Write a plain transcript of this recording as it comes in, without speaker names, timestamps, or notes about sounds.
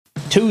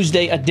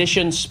Tuesday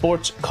edition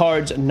sports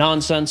cards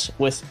nonsense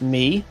with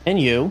me and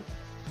you.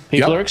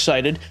 People are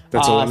excited.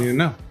 That's all I need to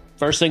know.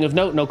 First thing of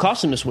note, no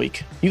costume this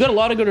week. You got a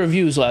lot of good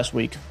reviews last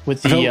week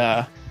with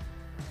the...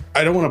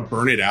 I don't want to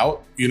burn it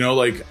out. You know,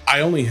 like,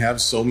 I only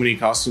have so many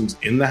costumes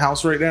in the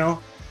house right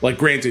now. Like,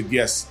 granted,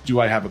 yes,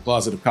 do I have a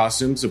closet of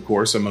costumes? Of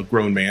course, I'm a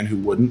grown man who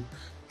wouldn't.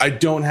 I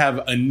don't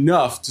have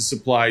enough to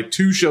supply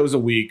 2 shows a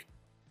week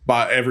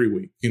by every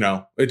week. You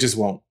know, it just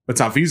won't. It's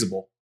not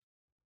feasible.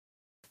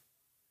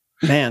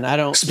 Man, I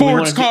don't...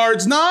 Sports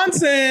cards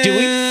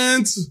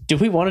nonsense! Do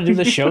we want to do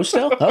this show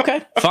still?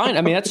 Okay, fine.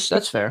 I mean,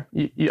 that's fair.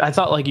 I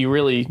thought like you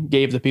really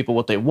gave the people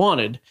what they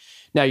wanted.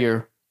 Now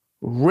you're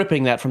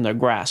ripping that from their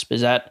grasp.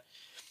 Is that...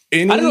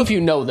 I don't know if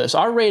you know this.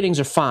 Our ratings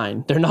are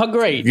fine. They're not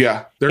great.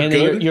 Yeah, they're and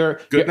good. You're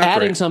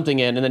adding something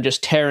in and then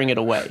just tearing it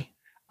away.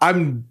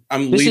 I'm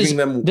leaving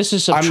them. This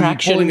is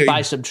subtraction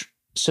by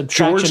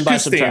subtraction by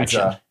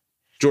subtraction.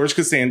 George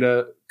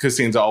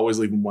Costanza always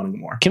leaving wanting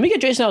more. Can we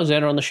get Jason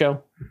Alexander on the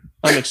show?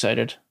 I'm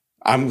excited.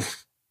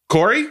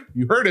 Corey,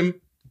 you heard him.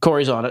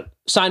 Corey's on it.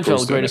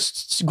 Seinfeld,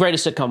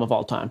 greatest sitcom of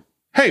all time.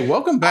 Hey,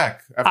 welcome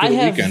back after the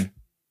weekend.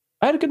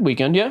 I had a good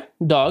weekend. Yeah,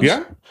 dogs.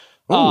 Yeah.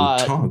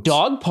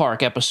 Dog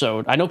park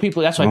episode. I know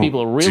people. That's why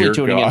people are really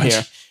tuning in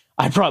here.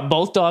 I brought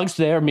both dogs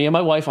there, me and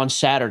my wife, on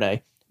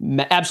Saturday.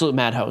 Absolute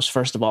madhouse,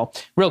 first of all.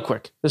 Real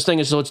quick, this thing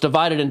is, so it's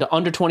divided into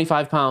under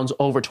 25 pounds,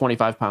 over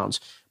 25 pounds.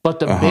 But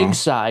the big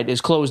side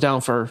is closed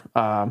down for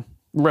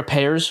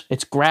repairs.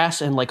 It's grass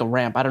and like a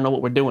ramp. I don't know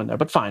what we're doing there,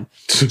 but fine.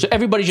 So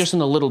everybody's just on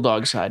the little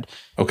dog side.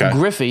 Okay.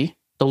 Griffey,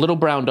 the little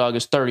brown dog,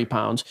 is 30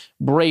 pounds.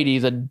 Brady,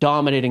 the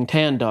dominating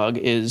tan dog,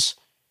 is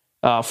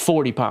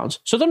 40 pounds.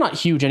 So they're not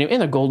huge anyway.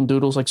 And they're golden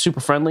doodles, like super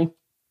friendly.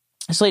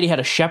 This lady had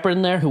a shepherd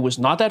in there who was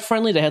not that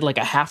friendly. They had like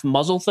a half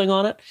muzzle thing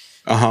on it.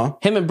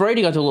 Him and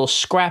Brady got into a little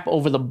scrap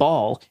over the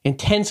ball.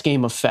 Intense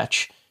game of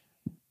fetch.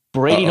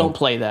 Brady don't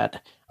play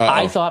that.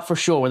 I thought for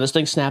sure when this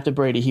thing snapped at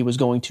Brady, he was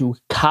going to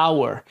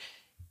cower.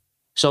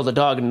 So the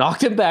dog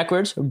knocked him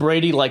backwards.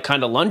 Brady like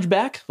kind of lunged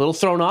back, a little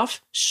thrown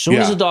off. As soon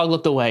as the dog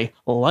looked away,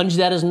 lunged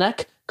at his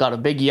neck, got a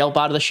big yelp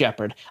out of the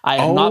shepherd. I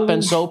have not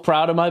been so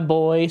proud of my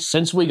boy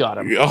since we got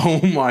him. Oh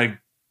my.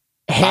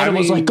 Hannah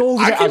was like, go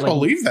over there. I can't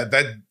believe that.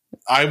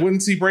 I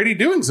wouldn't see Brady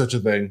doing such a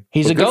thing.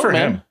 He's a goat,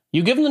 man. Him.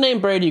 You give him the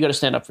name Brady, you got to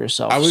stand up for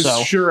yourself. I was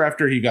sure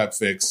after he got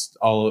fixed,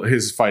 all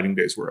his fighting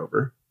days were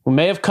over. We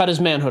may have cut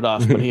his manhood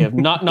off, but he have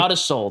not his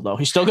soul, though.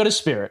 He's still got his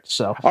spirit.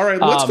 So, all right,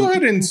 let's go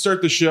ahead and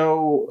start the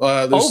show.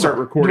 Let's start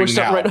recording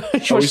now.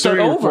 We start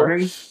over.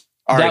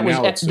 All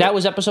right, that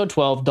was episode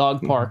 12,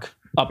 Dog Park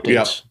updates.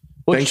 Yep.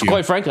 Which,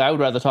 quite frankly, I would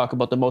rather talk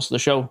about than most of the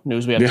show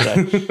news we have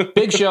today.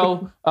 Big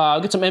show.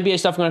 Get some NBA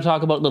stuff we're going to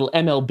talk about, little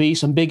MLB,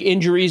 some big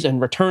injuries and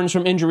returns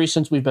from injuries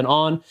since we've been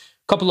on. A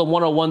couple of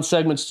 101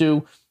 segments,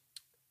 too.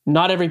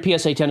 Not every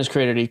PSA 10 is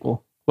created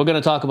equal. We're going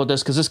to talk about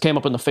this because this came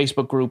up in the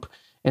Facebook group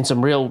and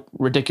some real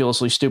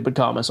ridiculously stupid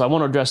comments. So I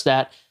want to address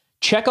that.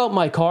 Check out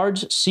my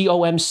cards.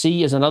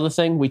 COMC is another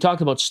thing. We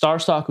talked about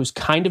StarStock, who's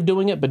kind of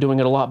doing it, but doing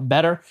it a lot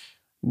better.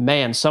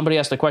 Man, somebody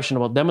asked a question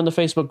about them in the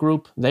Facebook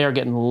group. They are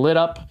getting lit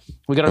up.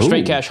 We got our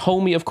Straight Cash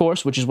Homie, of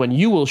course, which is when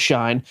you will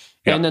shine.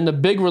 Yep. And then the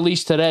big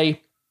release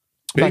today,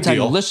 by the time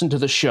you listen to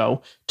the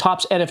show,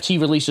 Topps NFT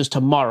releases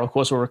tomorrow. Of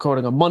course, we're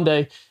recording on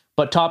Monday,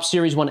 but Topps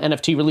Series 1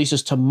 NFT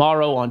releases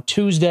tomorrow on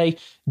Tuesday.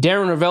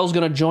 Darren Ravel's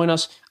going to join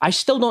us. I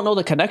still don't know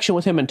the connection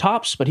with him and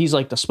Topps, but he's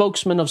like the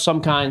spokesman of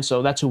some kind,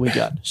 so that's who we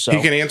got. So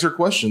he can answer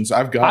questions.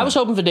 I was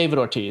hoping for David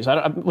Ortiz.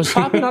 Was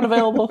Poppy not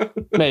available?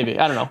 Maybe.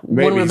 I don't know.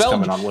 Maybe he's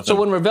coming on with him.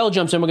 When Ravel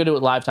jumps in, we're going to do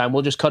it live time.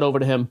 We'll just cut over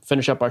to him,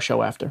 finish up our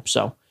show after.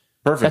 So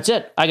perfect. That's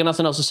it. I got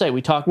nothing else to say.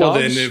 We talked dogs.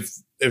 Well,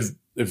 then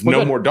if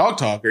no more dog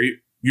talk,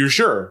 you're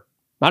sure?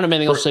 I don't have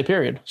anything else to say,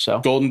 period. So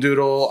Golden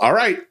Doodle. All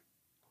right.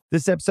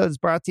 This episode is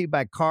brought to you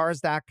by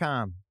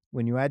Cars.com.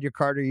 When you add your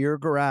car to your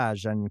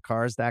garage on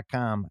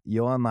Cars.com,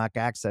 you'll unlock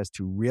access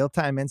to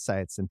real-time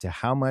insights into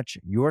how much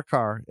your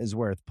car is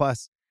worth.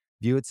 Plus,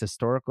 view its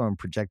historical and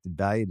projected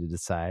value to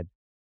decide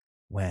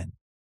when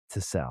to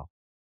sell.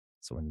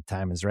 So when the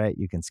time is right,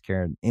 you can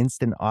secure an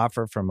instant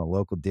offer from a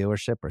local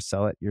dealership or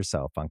sell it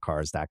yourself on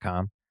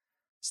Cars.com.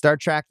 Start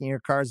tracking your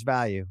car's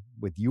value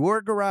with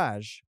your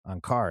garage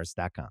on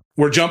Cars.com.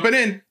 We're jumping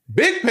in.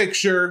 Big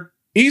picture.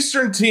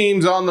 Eastern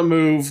teams on the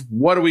move.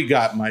 What do we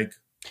got, Mike?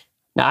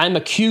 Now, I'm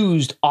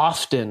accused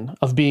often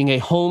of being a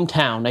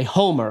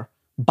homer,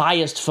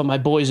 biased for my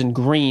boys in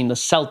green, the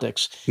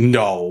Celtics.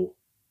 No.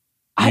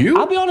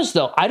 I'll be honest,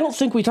 though. I don't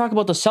think we talk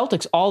about the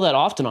Celtics all that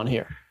often on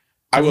here.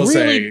 I will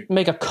really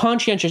make a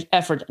conscientious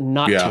effort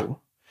not to.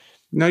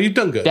 No, you've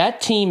done good.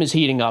 That team is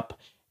heating up.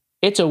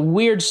 It's a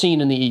weird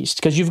scene in the East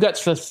because you've got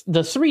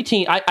the 3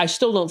 teams. I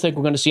still don't think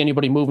we're going to see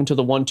anybody move into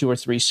the 1, 2, or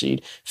 3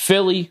 seed.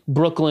 Philly,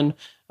 Brooklyn,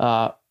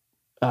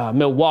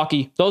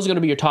 Milwaukee, those are going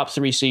to be your top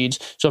 3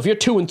 seeds. So if you're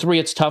 2 and 3,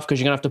 it's tough because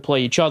you're going to have to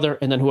play each other,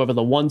 and then whoever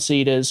the 1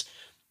 seed is.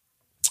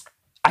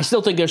 I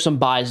still think there's some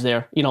buys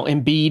there. You know,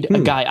 Embiid, a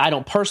guy I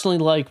don't personally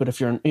like, but if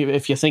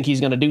you think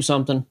he's going to do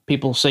something,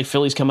 people say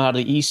Philly's come out of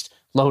the East,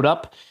 load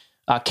up.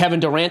 Kevin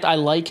Durant, I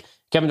like.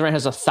 Kevin Durant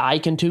has a thigh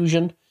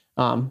contusion.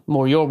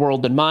 More your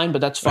world than mine,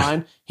 but that's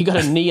fine. He got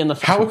a knee in the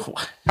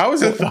How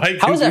is it like?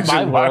 How is that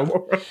my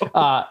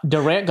world?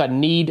 Durant got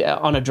kneed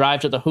on a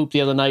drive to the hoop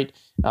the other night.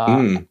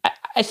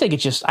 I think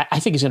it's just. I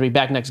think he's going to be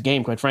back next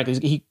game. Quite frankly,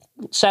 he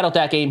sat out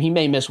that game. He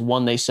may miss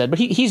one, they said, but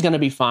he's going to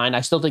be fine.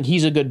 I still think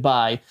he's a good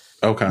buy.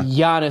 Okay.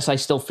 Giannis, I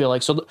still feel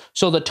like so.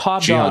 The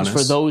top dogs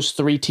for those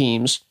three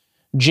teams: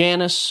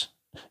 Giannis,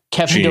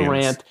 Kevin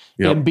Durant,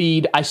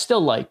 Embiid, I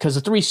still like, because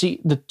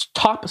the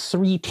top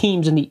three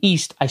teams in the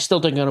East, I still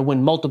think are going to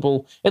win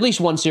multiple, at least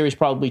one series,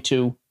 probably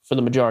two for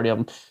the majority of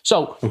them.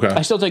 So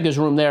I still think there's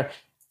room there.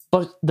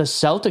 But the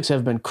Celtics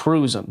have been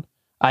cruising.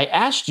 I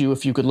asked you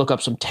if you could look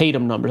up some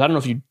Tatum numbers. I don't know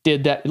if you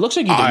did that. It looks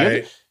like you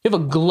did. You have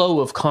a glow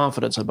of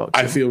confidence about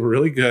you. I feel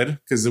really good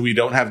because we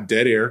don't have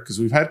dead air, because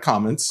we've had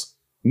comments.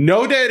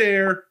 No dead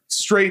air,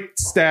 straight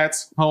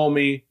stats,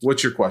 homie.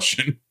 What's your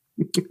question?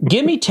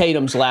 Give me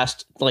Tatum's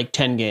last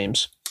 10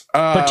 games,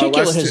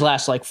 particularly his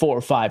last 4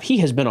 or 5. He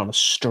has been on a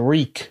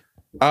streak.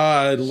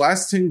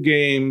 Last 10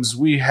 games,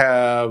 we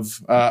have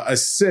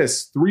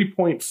assists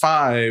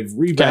 3.5,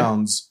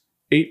 rebounds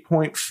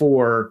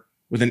 8.4,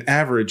 with an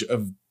average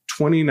of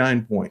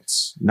 29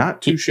 points.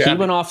 Not too shabby. He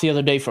went off the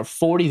other day for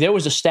 40. There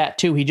was a stat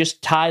too. He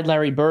just tied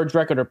Larry Bird's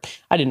record. Or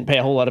I didn't pay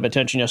a whole lot of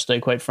attention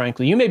yesterday, quite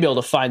frankly. You may be able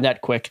to find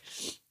that quick.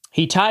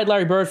 He tied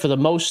Larry Bird for the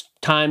most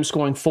time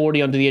scoring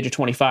 40 under the age of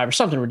 25 or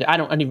something. I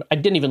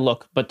didn't even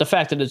look, but the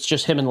fact that it's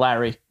just him and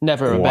Larry,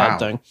 never a bad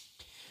thing.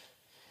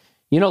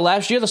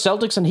 Last year, the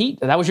Celtics and Heat,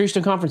 that was your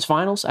Eastern Conference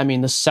Finals. I mean,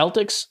 the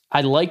Celtics,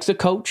 I like the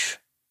coach.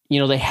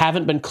 They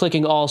haven't been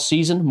clicking all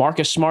season.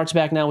 Marcus Smart's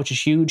back now, which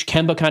is huge.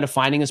 Kemba kind of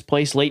finding his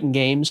place late in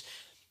games.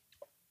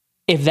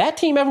 If that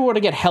team ever were to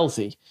get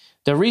healthy,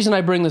 the reason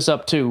I bring this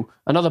up too,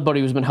 another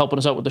buddy who's been helping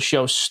us out with the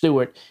show,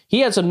 Stuart,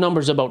 he had some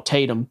numbers about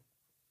Tatum.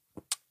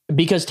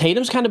 Because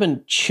Tatum's kind of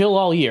been chill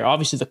all year.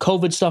 Obviously, the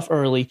COVID stuff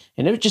early,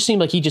 and it just seemed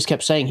like he just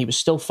kept saying he was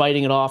still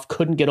fighting it off,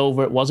 couldn't get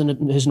over it,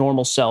 wasn't his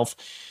normal self.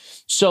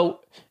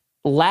 So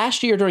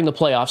last year during the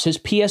playoffs, his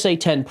PSA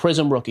 10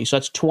 Prism rookie, so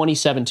that's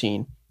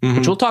 2017,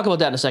 which we'll talk about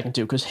that in a second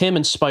too, because him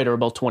and Spider are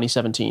both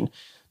 2017.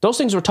 Those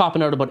things were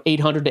topping out about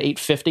 800 to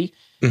 850.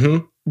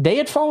 They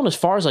had fallen as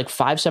far as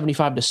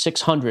 575 to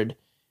 600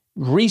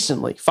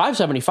 recently.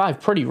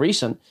 575, pretty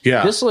recent.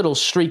 Yeah. This little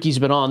streak he's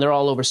been on, they're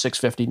all over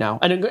 650 now.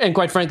 And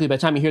quite frankly, by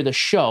the time you hear the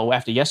show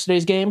after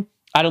yesterday's game,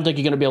 I don't think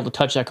you're going to be able to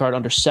touch that card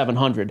under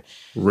 700.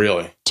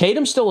 Really?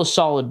 Tatum's still a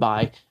solid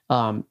buy.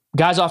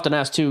 Guys often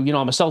ask too,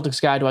 I'm a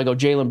Celtics guy. Do I go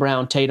Jaylen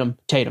Brown, Tatum?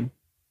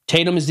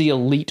 Tatum is the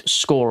elite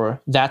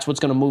scorer. That's what's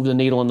going to move the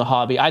needle in the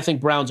hobby. I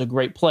think Brown's a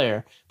great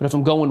player, but if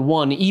I'm going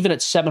one, even at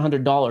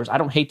 $700, I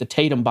don't hate the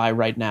Tatum buy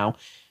right now,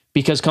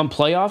 because come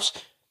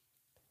playoffs,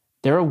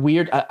 they're a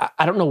weird,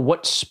 I don't know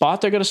what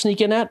spot they're going to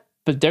sneak in at,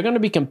 but they're going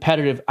to be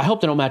competitive. I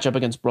hope they don't match up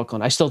against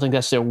Brooklyn. I still think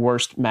that's their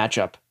worst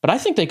matchup. But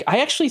I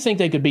actually think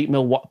they could beat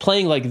Milwaukee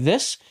playing like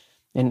this,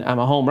 and I'm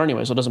a homer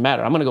anyway, so it doesn't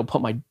matter. I'm going to go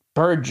put my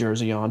Bird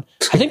jersey on.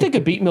 I think they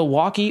could beat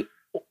Milwaukee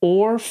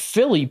or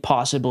Philly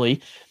possibly.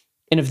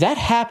 And if that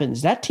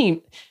happens, that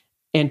team,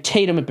 and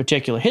Tatum in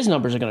particular, his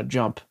numbers are going to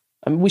jump.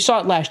 I mean, we saw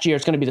it last year.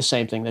 It's going to be the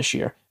same thing this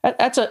year.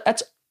 That's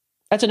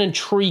an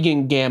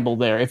intriguing gamble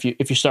there if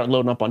you start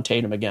loading up on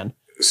Tatum again.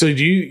 So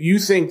do you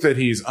think that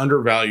he's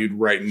undervalued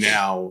right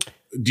now?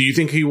 Do you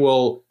think he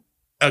will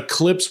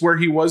eclipse where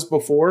he was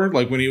before,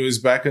 like when he was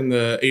back in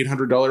the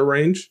 $800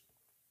 range?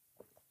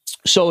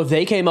 So if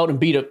they came out and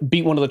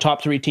beat one of the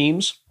top three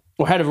teams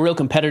or had a real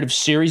competitive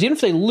series, even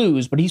if they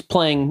lose, but he's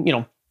playing,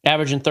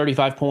 averaging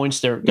 35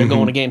 points, they're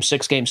going to game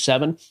 6, game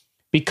 7.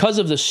 Because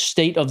of the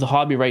state of the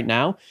hobby right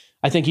now,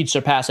 I think he'd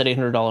surpass that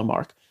 $800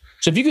 mark.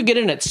 So if you could get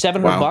in at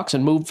 $700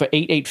 and move for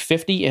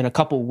 $850 in a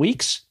couple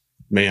weeks,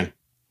 man.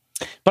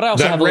 But I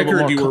also have a little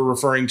record more you were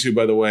referring to,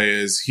 by the way,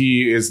 is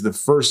he is the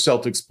first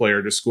Celtics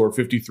player to score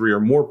 53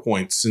 or more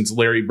points since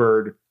Larry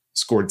Bird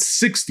scored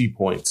 60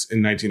 points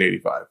in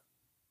 1985.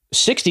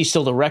 60 is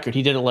still the record.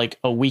 He did it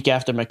a week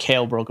after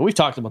McHale broke it. We've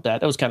talked about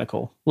that. That was kind of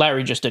cool.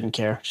 Larry just didn't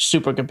care.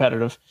 Super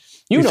competitive.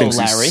 You know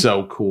Larry. He's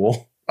so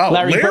cool. Oh,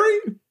 Larry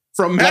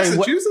from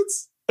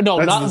Massachusetts? No,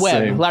 not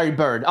Webb. Same. Larry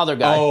Bird, other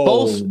guy.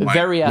 Both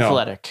very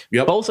athletic.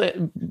 Yep. Both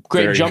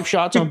great jump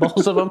shots on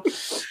both of them.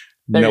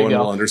 No one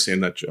will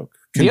understand that joke.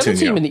 Continue. The other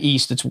team in the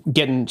East that's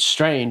getting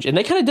strange, and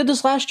they kind of did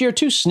this last year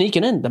too,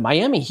 sneaking in, the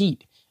Miami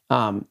Heat.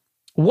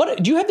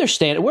 What do you have their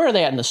stand? Where are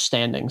they at in the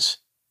standings?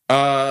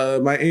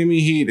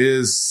 Miami Heat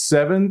is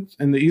 7th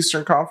in the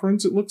Eastern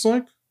Conference, it looks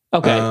like.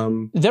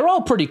 Okay. They're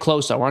all pretty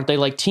close, though, aren't they?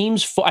 Like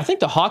teams, I think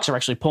the Hawks are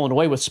actually pulling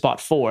away with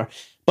spot 4.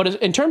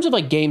 But in terms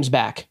of games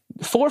back,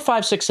 4,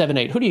 5, 6, 7,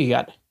 8, who do you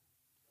got?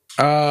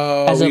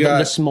 As of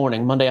this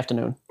morning, Monday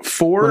afternoon.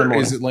 4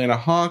 is Atlanta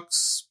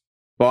Hawks,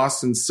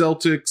 Boston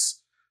Celtics,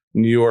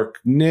 New York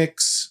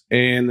Knicks,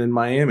 and then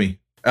Miami.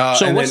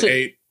 And then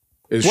 8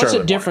 is Charlotte.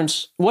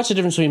 What's the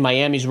difference between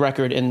Miami's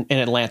record and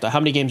Atlanta? How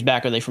many games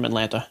back are they from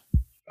Atlanta?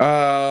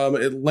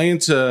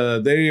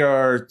 Atlanta, they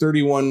are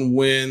 31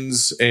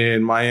 wins,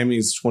 and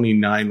Miami's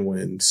 29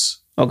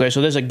 wins. Okay,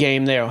 so there's a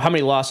game there. How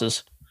many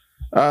losses?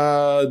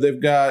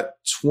 They've got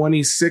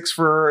 26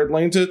 for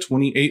Atlanta,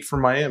 28 for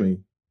Miami.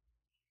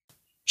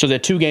 So they're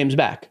 2 games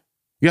back.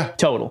 Yeah.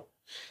 Total.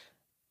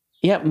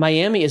 Yeah,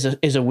 Miami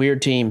is a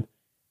weird team,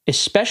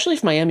 especially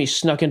if Miami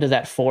snuck into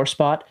that 4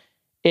 spot.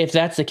 If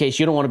that's the case,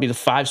 you don't want to be the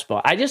 5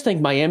 spot. I just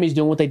think Miami's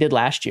doing what they did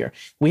last year.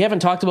 We haven't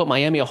talked about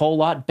Miami a whole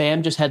lot.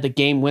 Bam just had the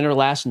game winner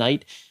last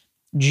night.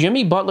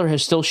 Jimmy Butler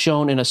has still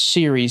shown in a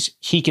series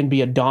he can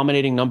be a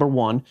dominating number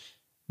 1.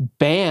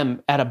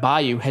 Bam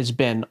Adebayo has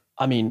been,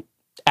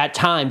 at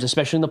times,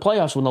 especially in the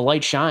playoffs when the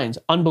light shines,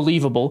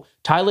 unbelievable.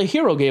 Tyler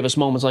Hero gave us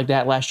moments like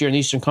that last year in the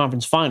Eastern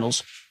Conference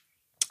Finals.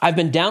 I've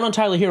been down on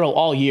Tyler Hero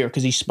all year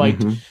because he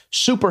spiked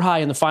super high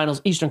in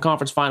the Eastern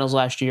Conference Finals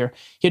last year.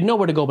 He had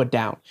nowhere to go but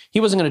down.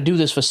 He wasn't going to do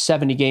this for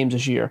 70 games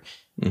this year.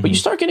 But you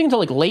start getting into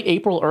like late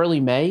April,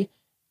 early May,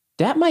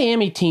 that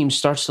Miami team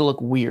starts to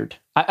look weird.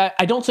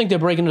 I don't think they're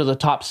breaking into the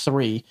top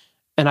 3,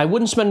 and I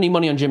wouldn't spend any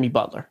money on Jimmy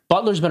Butler.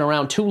 Butler's been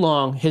around too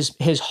long.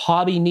 His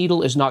hobby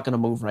needle is not going to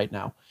move right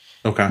now.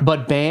 Okay.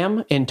 But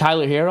Bam and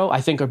Tyler Hero,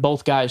 I think, are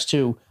both guys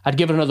too. I'd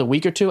give it another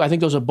week or 2. I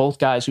think those are both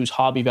guys whose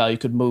hobby value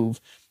could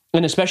move.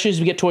 And especially as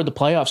we get toward the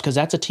playoffs, because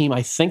that's a team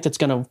I think that's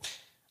going to,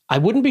 I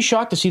wouldn't be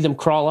shocked to see them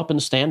crawl up in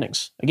the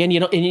standings. Again,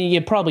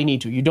 you probably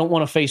need to. You don't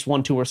want to face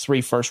 1, 2, or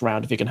 3 first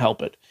round if you can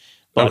help it.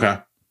 But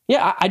okay.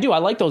 Yeah, I do. I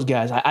like those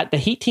guys. The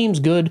Heat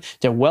team's good.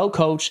 They're well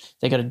coached.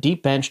 They got a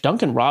deep bench.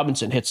 Duncan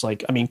Robinson hits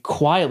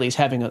quietly is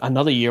having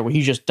another year where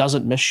he just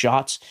doesn't miss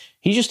shots.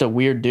 He's just a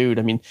weird dude.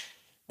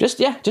 It's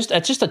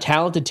just a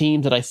talented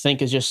team that I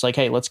think is just like,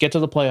 hey, let's get to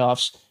the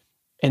playoffs.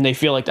 And they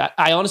feel like that.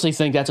 I honestly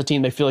think that's a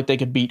team they feel like they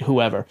could beat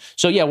whoever.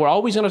 So yeah, we're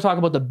always going to talk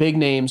about the big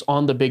names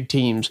on the big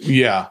teams.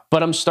 Yeah.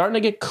 But I'm starting to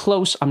get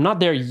close. I'm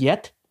not there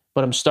yet,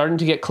 but I'm starting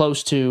to get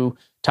close to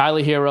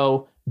Tyler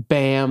Hero,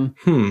 Bam.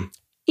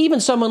 Even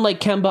someone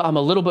like Kemba, I'm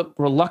a little bit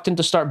reluctant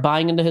to start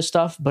buying into his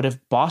stuff. But if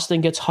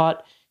Boston gets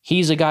hot,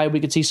 he's a guy we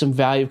could see some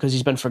value because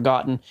he's been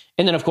forgotten.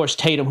 And then, of course,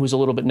 Tatum, who's a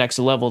little bit next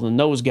level than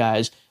those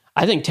guys.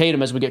 I think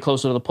Tatum, as we get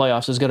closer to the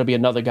playoffs, is going to be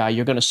another guy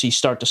you're going to see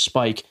start to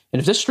spike. And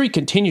if this streak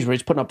continues where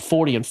he's putting up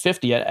 40 and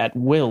 50 at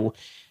will,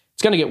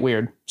 it's going to get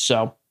weird.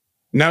 So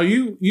now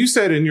you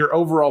said in your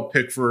overall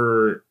pick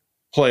for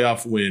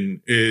playoff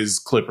win is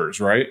Clippers,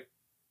 right?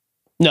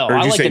 No,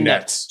 I like the Nets.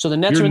 Nets. So the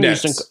Nets are in the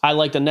Eastern. I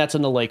like the Nets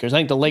and the Lakers. I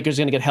think the Lakers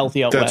are going to get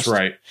healthy out west. That's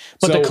right.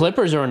 But the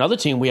Clippers are another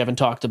team we haven't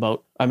talked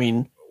about.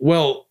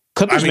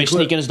 Clippers may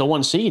sneak in as the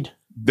 1 seed.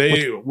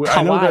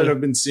 I know that I've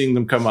been seeing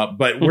them come up,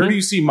 but where do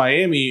you see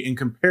Miami in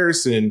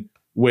comparison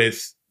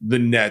with the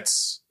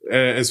Nets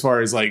as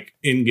far as like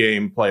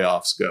in-game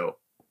playoffs go?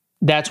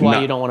 That's why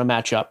you don't want to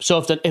match up.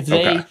 So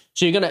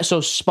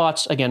so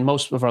spots, again,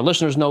 most of our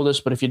listeners know this,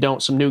 but if you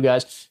don't, some new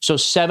guys. So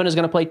 7 is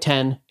going to play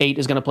 10, 8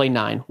 is going to play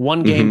 9.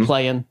 1 game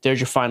playing,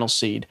 there's your final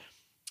seed.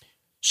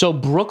 So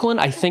Brooklyn,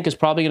 I think, is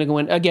probably going to go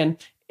in. Again,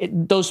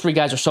 those 3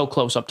 guys are so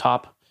close up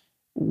top.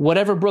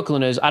 Whatever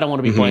Brooklyn is, I don't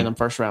want to be playing them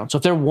first round. So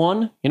if they're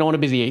 1, you don't want to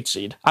be the 8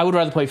 seed. I would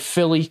rather play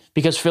Philly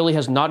because Philly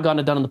has not gotten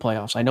it done in the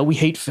playoffs. I know we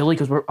hate Philly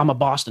because I'm a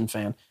Boston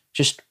fan.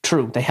 Just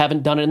true. They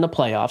haven't done it in the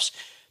playoffs.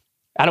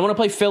 I don't want to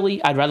play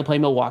Philly. I'd rather play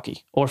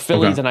Milwaukee or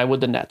Philly than I would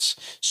the Nets.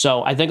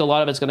 So I think a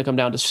lot of it's going to come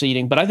down to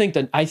seeding. But I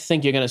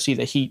think you're going to see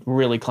the Heat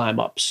really climb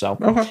up. So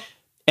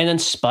And then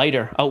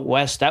Spider out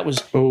west. That was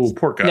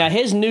poor guy. Now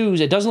his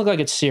news. It doesn't look like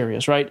it's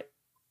serious, right?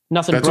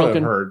 Nothing That's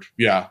broken. What I've heard.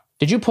 Yeah.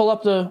 Did you pull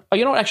up the... Oh,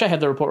 you know what? Actually, I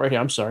have the report right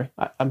here. I'm sorry.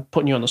 I'm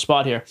putting you on the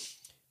spot here.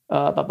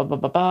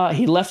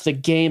 He left the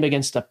game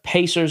against the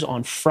Pacers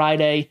on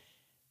Friday.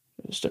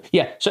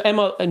 Yeah, so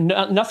Emma,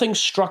 nothing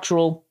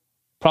structural.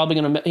 Probably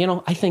going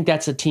to... I think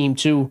that's a team,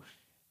 too.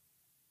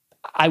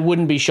 I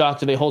wouldn't be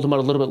shocked if they hold him out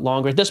a little bit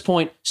longer. At this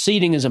point,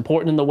 seeding is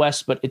important in the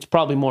West, but it's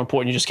probably more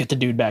important you just get the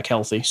dude back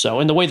healthy. So,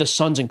 and the way the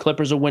Suns and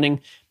Clippers are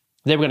winning,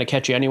 they were going to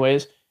catch you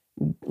anyways.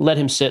 Let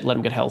him sit, let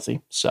him get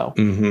healthy. So,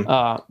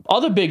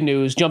 other big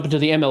news, jumping to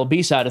the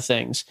MLB side of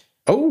things.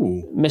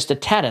 Oh, Mr.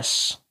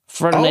 Tatis.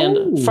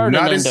 Fernando.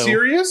 Not as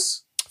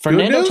serious?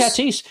 Fernando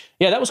Tatis.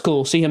 Yeah, that was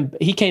cool. See him.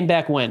 He came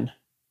back when?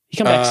 He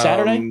come back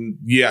Saturday?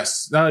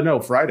 Yes. No,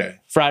 Friday.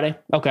 Friday.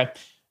 Okay.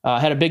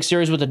 Had a big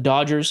series with the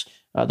Dodgers.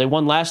 They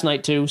won last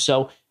night too.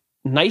 So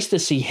nice to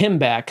see him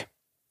back.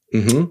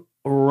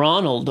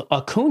 Ronald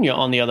Acuna,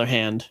 on the other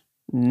hand,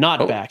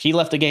 not back. He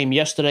left the game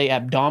yesterday,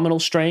 abdominal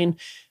strain.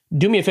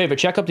 Do me a favor,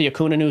 check up the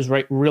Acuna news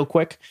real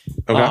quick.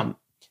 Okay.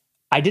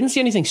 I didn't see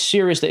anything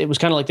serious. It was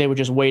kind of like they were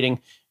just waiting.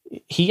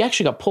 He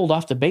actually got pulled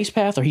off the base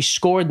path, or he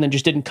scored and then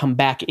just didn't come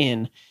back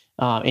in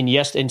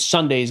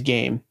Sunday's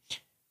game.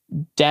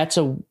 That's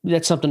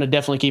something to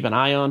definitely keep an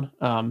eye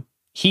on.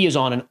 He is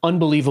on an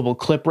unbelievable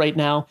clip right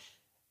now.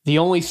 The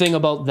only thing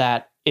about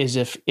that is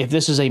if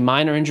this is a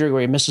minor injury where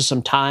he misses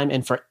some time,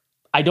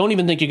 I don't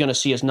even think you're going to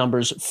see his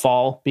numbers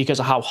fall because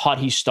of how hot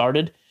he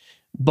started.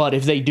 But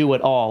if they do it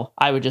all,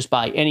 I would just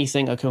buy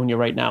anything Acuna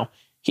right now.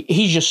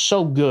 He's just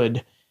so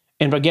good.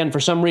 And again,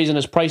 for some reason,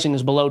 his pricing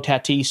is below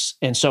Tatis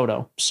and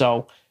Soto.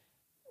 So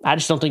I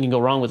just don't think you can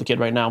go wrong with the kid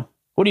right now.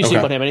 What do you see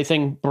about him?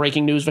 Anything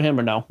breaking news for him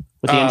or no?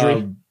 With the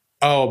injury?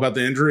 About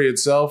the injury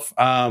itself?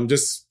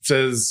 Just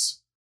says,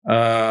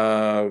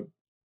 no.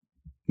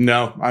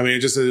 I mean, it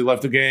just says he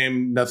left the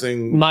game.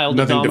 Nothing. Mild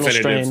nothing abdominal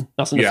definitive. Strain.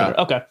 Nothing definitive.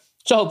 Okay.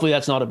 So hopefully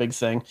that's not a big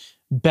thing.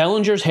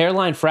 Bellinger's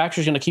hairline fracture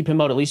is going to keep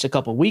him out at least a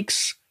couple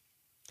weeks.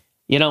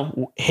 You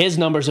know, his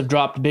numbers have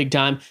dropped big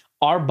time.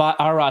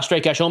 Our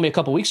Straight Cash Only a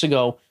couple weeks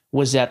ago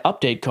was that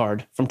update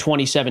card from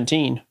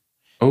 2017.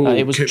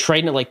 It was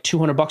trading at like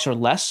 $200 or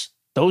less.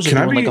 Those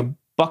are doing like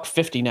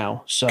 $150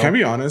 now. So can I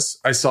be honest?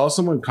 I saw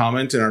someone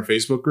comment in our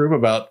Facebook group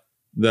about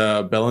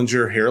the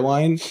Bellinger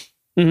hairline.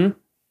 Mm-hmm.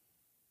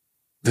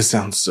 This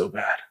sounds so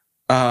bad.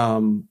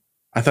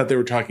 I thought they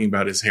were talking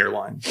about his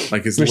hairline,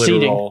 like his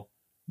Receding. literal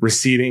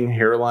receding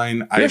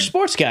hairline. You're a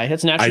sports guy.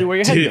 That's naturally where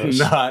your head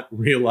goes. I did not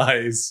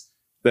realize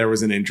there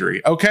was an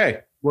injury.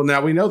 Okay. Well,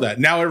 now we know that.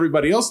 Now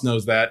everybody else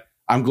knows that.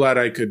 I'm glad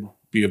I could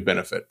be of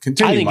benefit.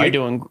 Continue, I Mike.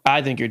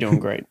 think you're doing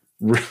great.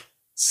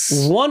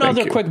 One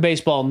other quick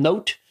baseball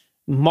note.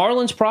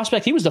 Marlins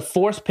prospect. He was the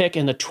 4th pick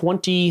in the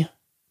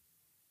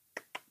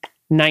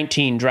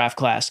 2019 draft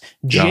class.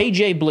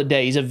 JJ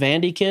Bleday. He's a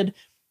Vandy kid.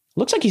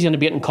 Looks like he's going to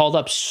be getting called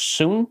up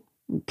soon,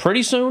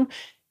 pretty soon.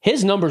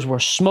 His numbers were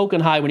smoking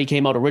high when he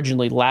came out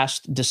originally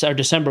last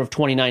December of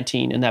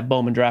 2019 in that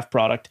Bowman draft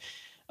product.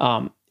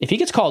 If he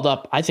gets called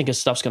up, I think his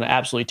stuff's going to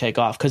absolutely take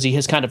off because he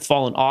has kind of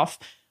fallen off.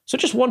 So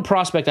just one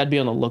prospect I'd be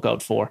on the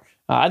lookout for.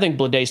 I think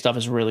Bleday stuff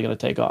is really going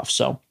to take off.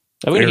 So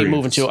we're going to keep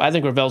moving to. I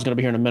think Ravel's going to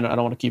be here in a minute. I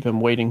don't want to keep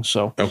him waiting.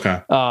 So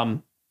okay.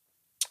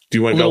 Do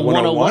you want to go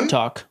 101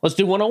 talk? Let's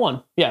do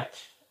 101. Yeah.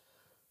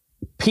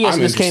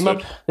 This came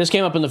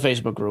up in the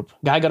Facebook group.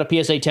 Guy got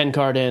a PSA 10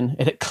 card in.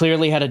 It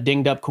clearly had a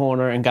dinged up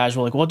corner, and guys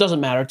were like, "Well, it doesn't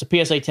matter. It's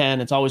a PSA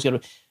 10. It's always going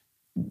to."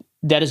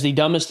 That is the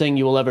dumbest thing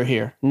you will ever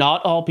hear.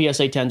 Not all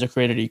PSA 10s are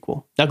created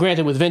equal. Now,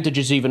 granted, with vintage,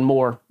 it's even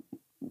more.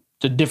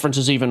 The difference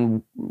is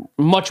even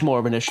much more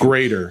of an issue.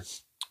 Greater.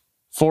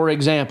 For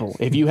example,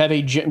 if you have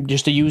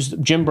just to use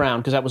Jim Brown,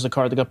 because that was the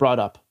card that got brought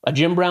up, a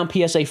Jim Brown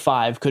PSA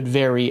 5 could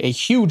vary a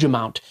huge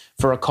amount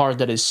for a card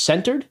that is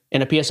centered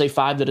and a PSA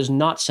 5 that is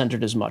not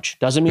centered as much.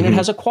 Doesn't mean it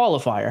has a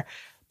qualifier,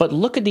 but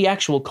look at the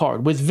actual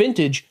card. With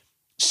vintage,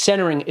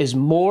 centering is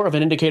more of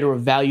an indicator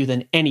of value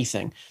than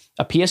anything.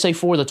 A PSA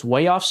 4 that's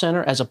way off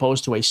center as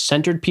opposed to a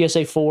centered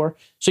PSA 4.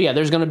 So yeah,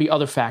 there's going to be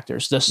other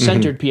factors. The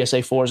centered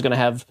PSA 4 is going to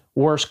have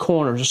worse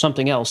corners or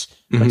something else.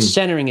 But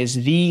centering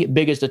is the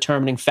biggest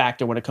determining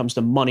factor when it comes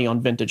to money on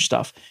vintage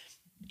stuff.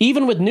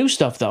 Even with new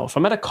stuff, though, if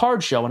I'm at a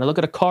card show and I look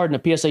at a card in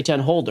a PSA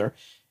 10 holder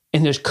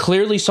and there's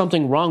clearly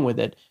something wrong with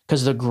it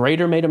because the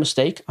grader made a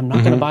mistake, I'm not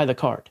going to buy the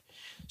card.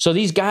 So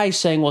these guys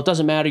saying, well, it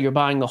doesn't matter, you're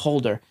buying the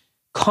holder.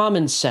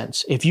 Common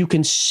sense. If you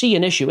can see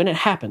an issue, and it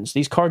happens,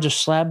 these cards are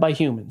slabbed by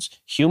humans,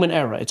 human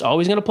error. It's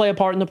always going to play a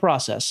part in the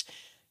process.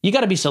 You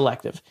got to be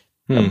selective.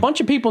 A bunch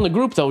of people in the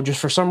group, though,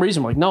 just for some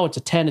reason, were like, no, it's a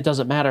 10. It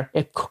doesn't matter.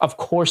 Of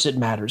course it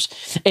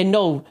matters. And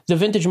no, the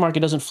vintage market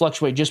doesn't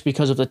fluctuate just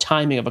because of the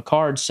timing of a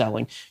card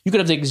selling. You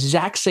could have the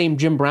exact same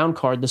Jim Brown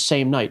card the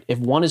same night. If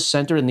one is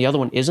centered and the other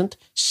one isn't,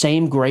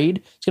 same grade,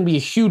 it's going to be a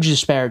huge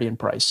disparity in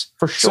price,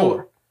 for sure.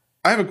 So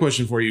I have a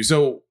question for you.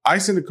 So I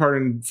sent a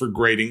card in for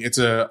grading. It's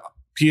a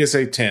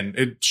PSA 10.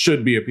 It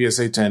should be a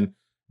PSA 10.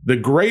 The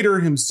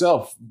grader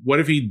himself, what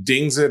if he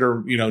dings it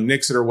or,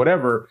 nicks it or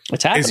whatever?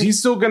 It's happening. Is he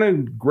still going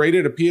to grade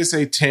it a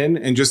PSA 10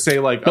 and just say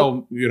like,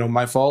 nope.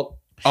 my fault?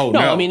 Oh, no.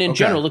 I mean, in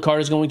general, the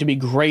card is going to be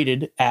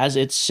graded as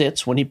it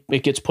sits when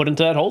it gets put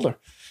into that holder.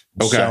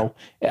 Okay.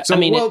 So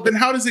then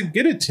how does it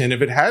get a 10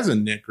 if it has a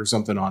nick or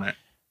something on it?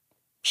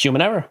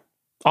 Human error.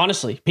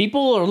 Honestly,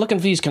 people are looking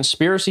for these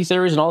conspiracy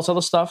theories and all this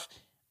other stuff.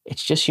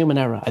 It's just human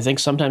error. I think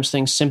sometimes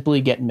things simply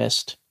get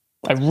missed.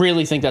 I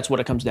really think that's what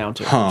it comes down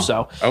to.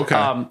 So,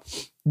 okay.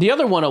 The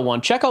other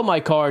 101, Check Out My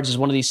Cards is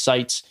one of these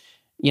sites.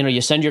 You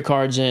send your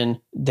cards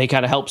in, they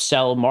kind of help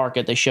sell,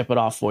 market, they ship it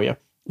off for you.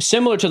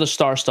 Similar to the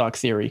Star Stock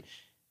theory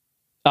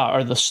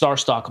or the Star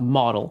Stock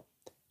model.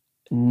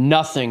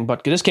 Nothing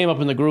but this came up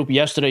in the group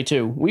yesterday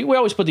too. We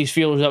always put these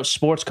feelers out.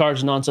 Sports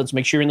Cards Nonsense.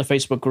 Make sure you're in the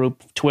Facebook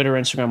group, Twitter,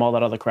 Instagram, all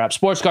that other crap.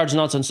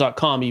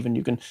 SportsCardsNonsense.com. Even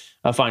you can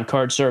find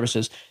card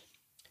services.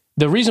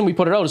 The reason we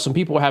put it out is some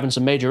people were having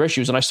some major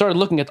issues, and I started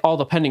looking at all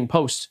the pending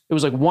posts. It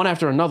was like one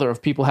after another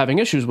of people having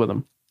issues with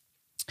them.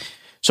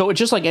 So it's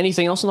just like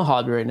anything else in the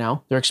hobby right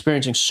now. They're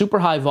experiencing super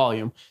high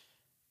volume.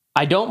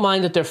 I don't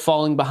mind that they're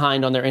falling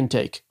behind on their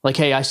intake. Like,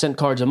 hey, I sent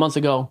cards a month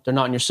ago. They're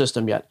not in your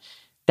system yet.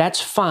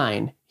 That's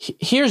fine.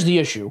 Here's the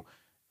issue.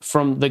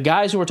 From the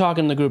guys who were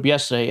talking in the group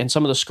yesterday and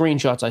some of the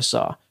screenshots I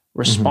saw,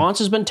 response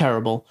has been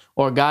terrible,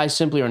 or guys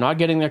simply are not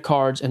getting their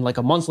cards, and like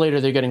a month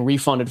later, they're getting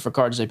refunded for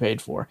cards they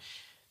paid for.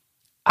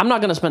 I'm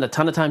not going to spend a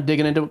ton of time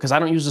digging into it because I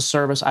don't use the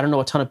service. I don't know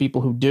a ton of people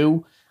who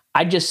do.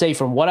 I'd just say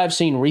from what I've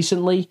seen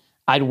recently,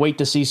 I'd wait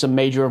to see some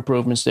major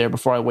improvements there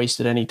before I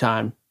wasted any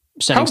time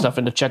sending stuff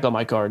in to check out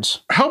my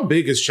cards. How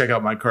big is Check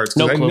Out My Cards?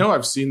 No Because clue. I know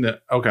I've seen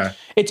that. Okay.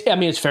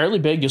 It's fairly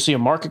big. You'll see a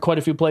market quite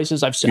a few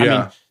places. I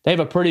mean, they have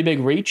a pretty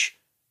big reach.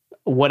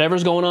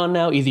 Whatever's going on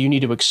now, either you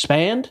need to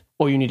expand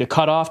or you need to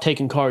cut off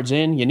taking cards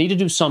in. You need to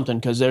do something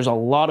because there's a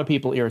lot of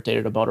people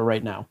irritated about it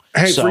right now.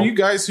 Hey, for you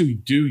guys who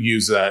do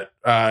use that,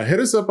 hit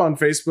us up on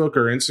Facebook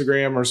or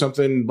Instagram or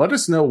something. Let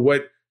us know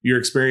what your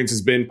experience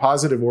has been,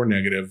 positive or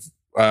negative.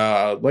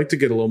 I'd like to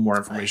get a little more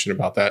information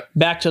about that.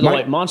 Back to the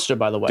White Monster,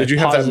 by the way. Did you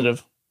have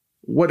positive?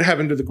 What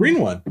happened to the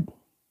green one?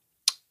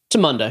 It's a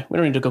Monday. We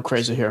don't need to go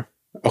crazy here.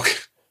 Okay.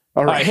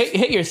 All right,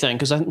 hit your thing,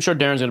 because I'm sure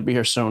Darren's going to be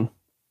here soon.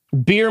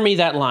 Beer me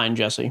that line,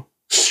 Jesse.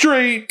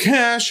 Straight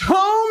cash,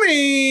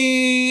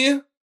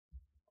 homie.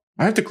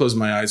 I have to close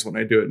my eyes when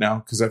I do it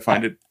now because I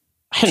find it.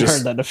 I hadn't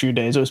heard that in a few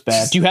days. It was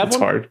bad. Do you have one?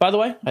 Hard. By the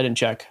way, I didn't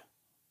check.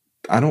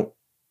 I don't.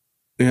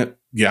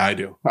 Yeah, I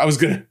do. I was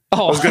gonna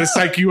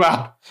psych you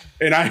out,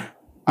 and I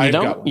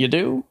got one. You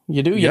do.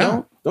 You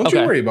don't. Don't you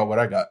worry about what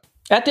I got.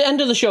 At the end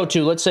of the show,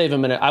 too, let's save a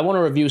minute. I want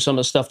to review some of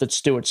the stuff that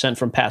Stuart sent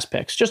from past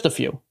picks. Just a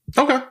few.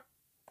 Okay.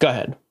 Go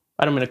ahead.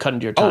 I don't mean to cut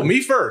into your time. Oh, me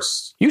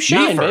first. You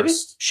shine, baby.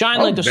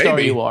 Shine like the star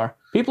you are.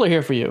 People are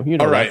here for you. You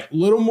know. All right. A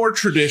little more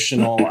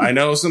traditional. I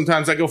know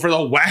sometimes I go for the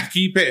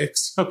wacky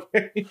picks.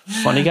 Okay.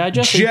 Funny guy,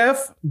 Jesse.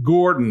 Jeff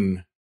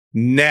Gordon,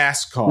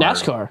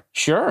 NASCAR.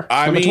 Sure.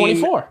 Number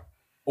 24.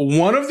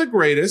 One of the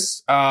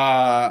greatest.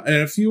 And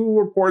a few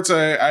reports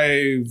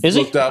I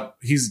looked up.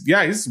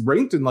 He's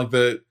ranked in like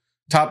the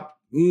top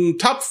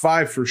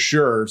 5 for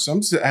sure.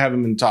 Some have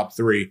him in top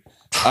 3.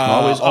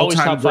 Always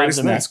all-time top greatest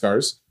 5 to me.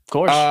 NASCARs. Of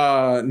course.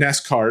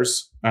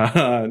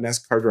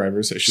 NASCAR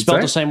drivers, I should Spelled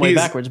say. the same way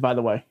backwards, by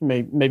the way.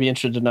 May be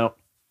interested to know.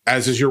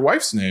 As is your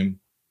wife's name.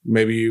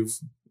 Maybe you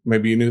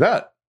knew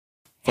that.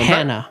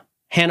 Hannah.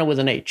 Hannah with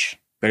an H.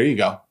 There you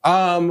go.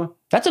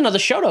 That's another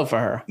shout out for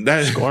her.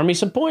 Score me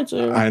some points.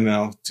 I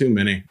know, too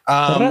many.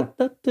 So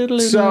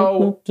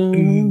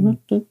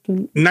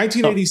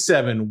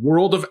 1987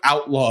 World of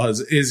Outlaws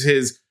is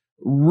his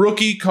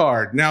rookie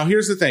card. Now,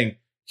 here's the thing.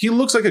 He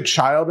looks like a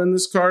child in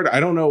this card. I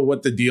don't know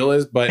what the deal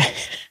is, but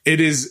it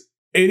is,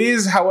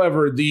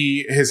 however,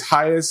 his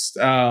highest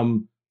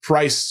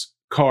price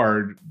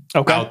card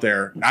out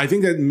there. I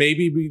think that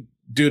maybe be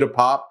due to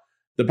pop.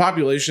 The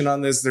population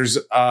on this, there's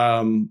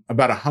about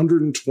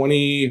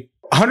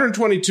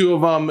 122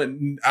 of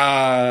them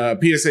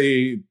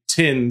PSA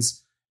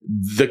 10s.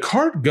 The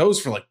card goes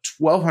for like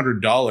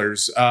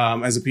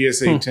 $1,200 as a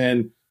PSA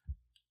 10.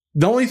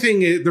 The only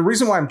thing is, the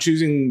reason why I'm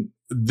choosing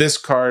this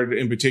card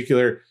in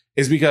particular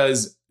is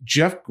because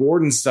Jeff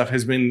Gordon's stuff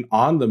has been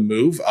on the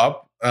move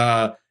up,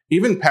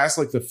 even past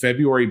like the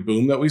February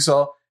boom that we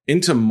saw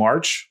into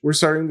March. We're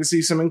starting to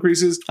see some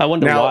increases. I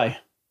wonder why.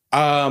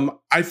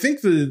 I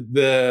think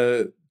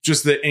the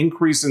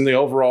increase in the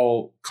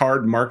overall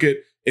card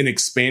market and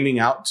expanding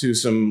out to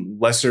some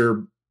less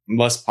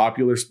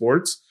popular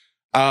sports.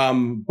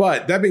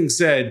 But that being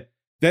said,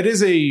 that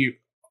is a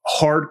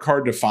hard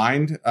card to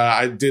find.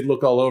 I did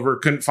look all over,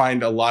 couldn't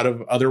find a lot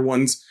of other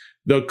ones.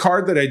 The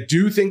card that I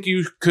do think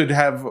you could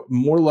have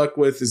more luck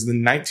with is the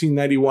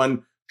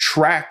 1991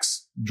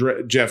 Trax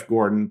Jeff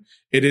Gordon.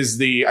 It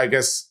is I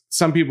guess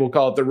some people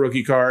call it the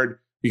rookie card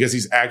because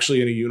he's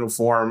actually in a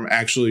uniform,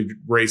 actually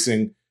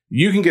racing.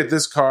 You can get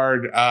this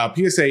card,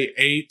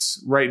 PSA 8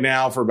 right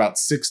now for about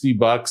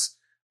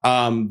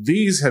 $60.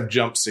 These have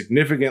jumped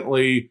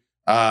significantly.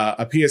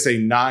 A PSA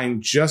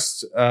 9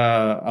 just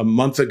a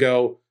month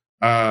ago.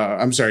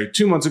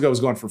 2 months ago was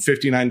going for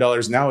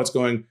 $59. Now it's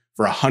going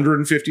for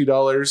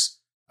 $150.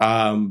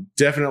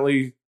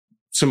 Definitely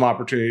some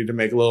opportunity to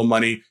make a little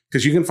money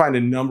because you can find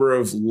a number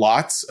of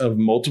lots of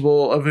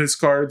multiple of his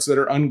cards that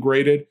are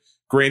ungraded.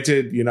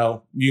 Granted, you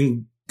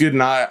can get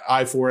an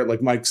eye for it.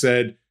 Like Mike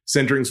said,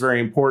 centering's very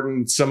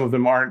important. Some of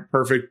them aren't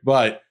perfect,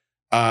 but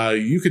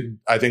you could,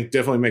 I think,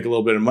 definitely make a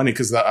little bit of money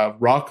because the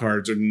raw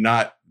cards are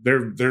not.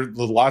 They're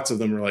lots of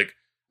them are like,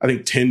 I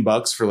think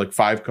 $10 for like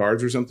 5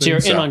 cards or something. So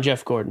you're in on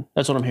Jeff Gordon.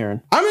 That's what I'm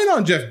hearing. I'm in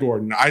on Jeff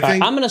Gordon. I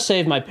think I'm going to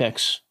save my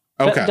picks.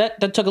 Okay.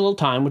 That took a little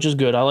time, which is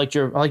good. I like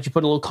you put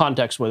a little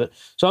context with it.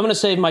 So I'm going to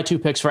save my 2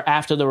 picks for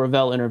after the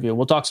Ravel interview.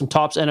 We'll talk some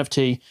Topps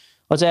NFT.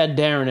 Let's add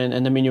Darren in,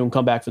 and then me and you can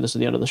come back for this at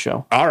the end of the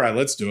show. All right,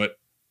 let's do it.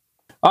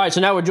 All right,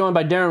 so now we're joined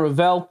by Darren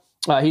Ravel.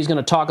 He's going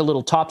to talk a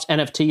little Topps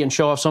NFT and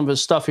show off some of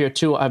his stuff here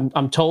too.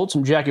 I'm told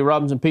some Jackie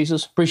Robinson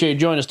pieces. Appreciate you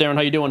joining us, Darren.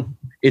 How you doing?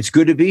 It's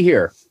good to be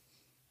here.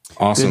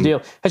 Awesome. Good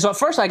deal. Hey, so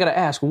first I got to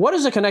ask, what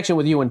is the connection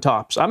with you and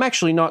Topps? I'm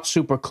actually not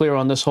super clear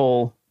on this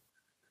whole.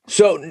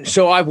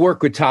 So I've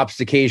worked with Topps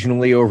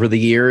occasionally over the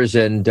years,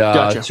 and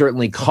Gotcha.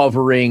 certainly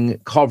covering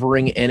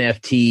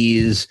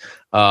NFTs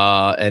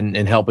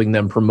and helping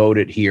them promote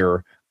it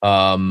here.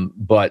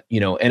 But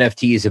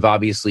NFTs have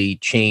obviously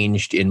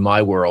changed in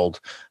my world.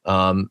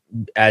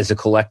 As a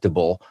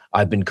collectible,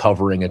 I've been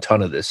covering a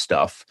ton of this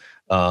stuff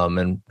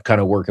and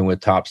kind of working with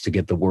Topps to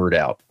get the word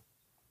out.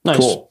 Nice.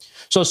 Cool.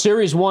 So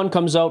Series 1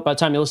 comes out by the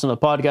time you listen to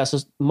the podcast.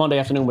 This Monday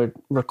afternoon we're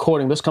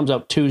recording. This comes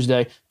out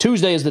Tuesday.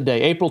 Tuesday is the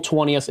day. April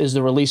 20th is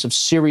the release of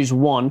Series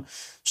 1.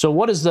 So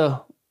what's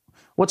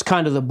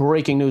kind of the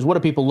breaking news? What are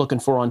people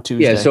looking for on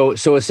Tuesday? Yeah, so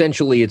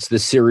essentially it's the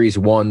Series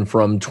 1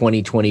 from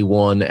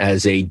 2021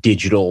 as a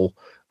digital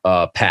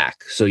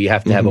pack. So you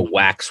have to have a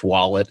wax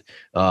wallet.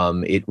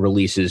 It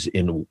releases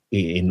in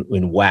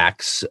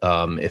wax.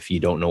 If you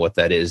don't know what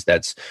that is,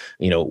 that's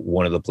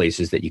one of the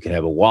places that you can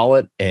have a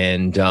wallet,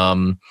 and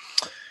you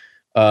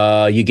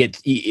get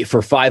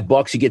for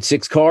 $5 you get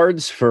 6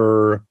 cards.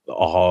 For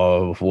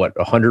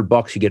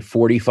 $100 you get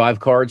 45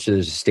 cards. So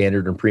there's a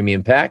standard and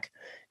premium pack.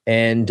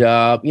 And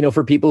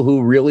for people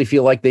who really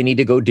feel like they need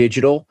to go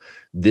digital,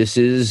 this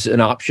is an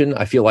option.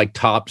 I feel like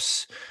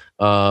Topps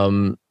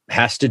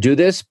has to do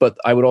this, but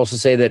I would also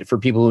say that for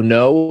people who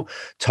know,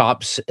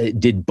 Topps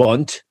did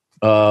bunt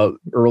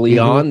early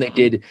on. They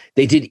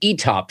did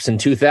E-Tops in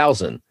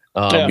 2000.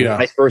 When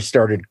I first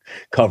started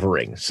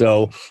covering.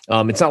 So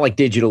it's not like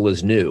digital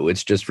is new.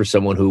 It's just for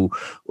someone who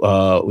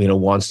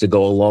wants to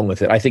go along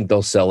with it. I think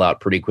they'll sell out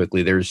pretty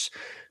quickly. There's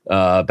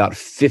about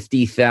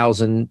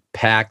 50,000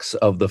 packs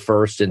of the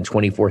first and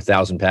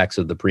 24,000 packs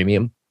of the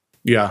premium.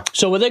 Yeah.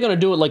 So are they going to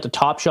do it like the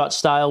Top Shot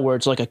style, where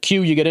it's like a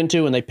queue you get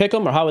into and they pick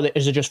them, or how are they,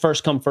 is it just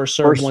first come first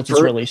serve once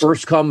it's released?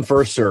 First come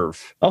first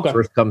serve. Okay.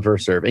 First come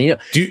first serve. And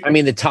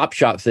the Top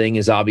Shot thing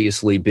has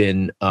obviously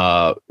been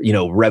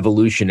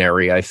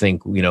revolutionary. I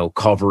think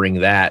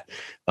covering that.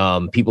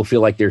 People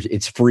feel like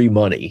it's free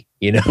money,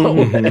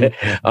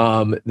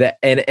 that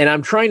and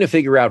I'm trying to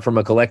figure out from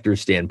a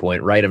collector's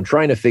standpoint, right? I'm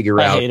trying to figure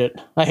out. I hate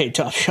it. I hate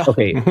Top Shot.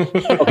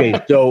 Okay.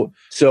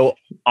 So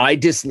I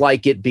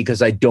dislike it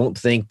because I don't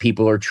think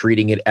people are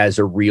treating it as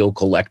a real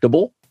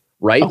collectible,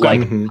 right? Okay.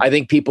 Like I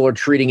think people are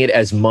treating it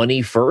as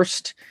money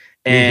first.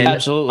 And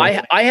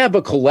absolutely. I have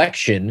a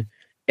collection.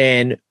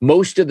 And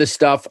most of the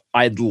stuff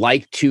I'd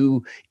like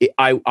to,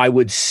 I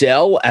would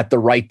sell at the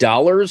right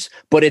dollars,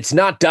 but it's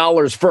not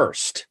dollars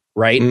first,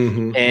 right?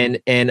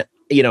 And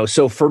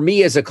so for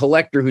me as a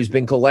collector who's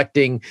been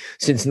collecting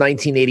since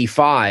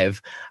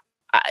 1985,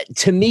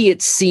 to me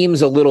it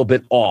seems a little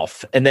bit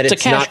off, and that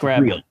it's not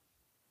grab. Real.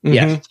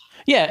 Yes.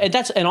 Yeah,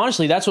 and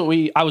honestly, that's what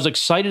I was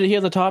excited to hear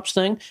the Topps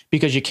thing,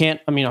 because you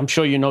can't, I'm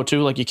sure you know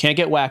too, like you can't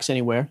get wax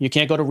anywhere. You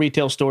can't go to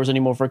retail stores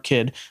anymore for a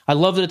kid. I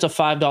love that it's a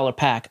 $5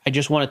 pack. I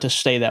just want it to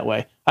stay that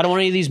way. I don't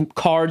want any of these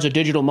cards or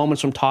digital moments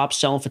from Topps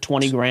selling for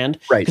 $20,000.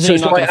 Right. So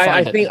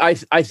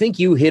I think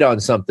you hit on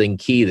something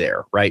key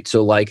there, right?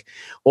 So like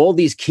all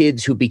these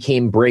kids who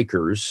became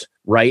breakers,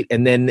 right?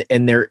 And then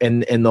and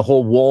the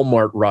whole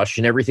Walmart rush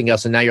and everything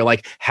else. And now you're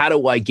like, how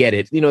do I get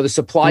it? The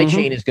supply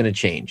chain is going to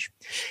change.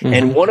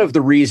 And one of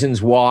the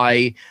reasons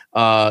why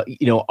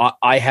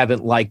I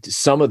haven't liked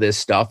some of this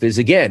stuff is,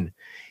 again,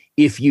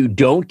 if you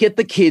don't get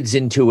the kids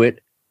into it,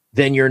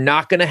 then you're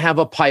not going to have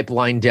a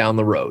pipeline down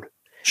the road.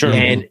 Sure.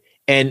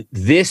 And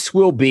this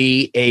will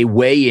be a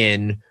way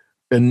in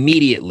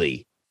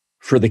immediately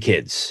for the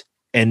kids.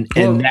 And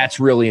that's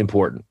really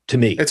important to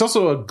me. It's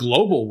also a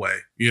global way.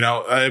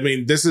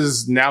 This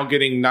is now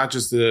getting not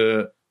just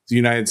the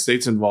United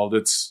States involved.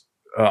 It's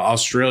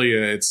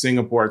Australia, it's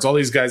Singapore. It's all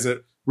these guys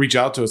that reach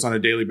out to us on a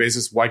daily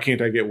basis. Why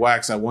can't I get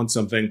wax? I want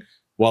something.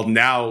 Well,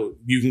 now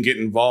you can get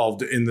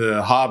involved in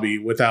the hobby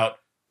without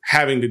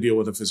having to deal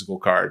with a physical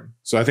card.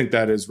 So I think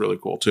that is really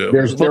cool too.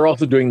 They're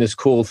also doing this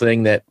cool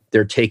thing that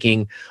they're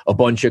taking a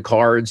bunch of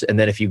cards, and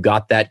then if you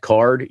got that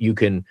card, you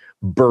can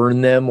burn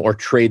them or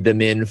trade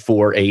them in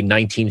for a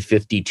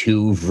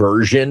 1952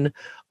 version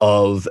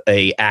of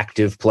a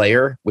active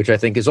player, which I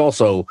think is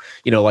also,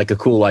 like a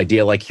cool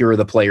idea. Like, here are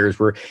the players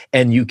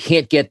and you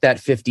can't get that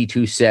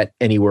 52 set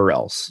anywhere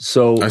else.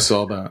 So I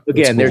saw that.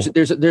 Again,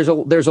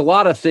 cool. there's a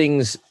lot of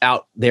things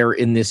out there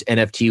in this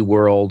NFT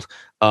world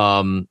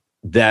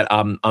that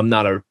I'm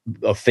not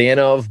a fan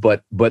of,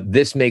 but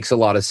this makes a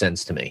lot of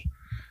sense to me.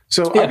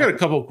 So I've got a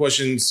couple of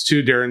questions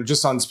too, Darren,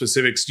 just on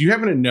specifics. Do you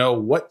happen to know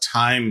what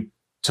time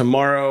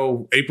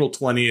tomorrow, April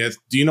 20th,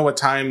 do you know what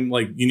time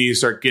you need to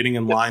start getting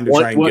in line to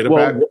try and get a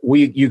pack?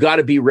 You got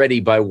to be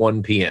ready by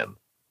 1 p.m.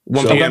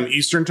 1 p.m.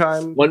 Eastern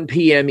time? 1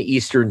 p.m.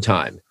 Eastern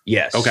time.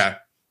 Yes. Okay.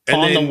 And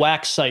on the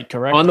wax site,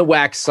 correct? On the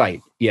wax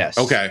site, yes.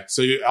 Okay,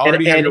 so you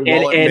already have your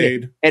wallet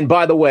made. And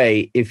by the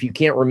way, if you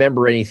can't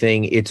remember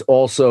anything, it's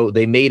also,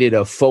 they made it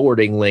a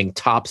forwarding link,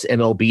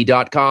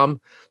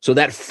 topsmlb.com. So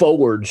that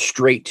forwards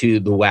straight to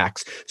the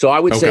wax. So I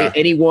would say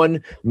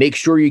anyone, make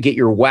sure you get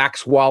your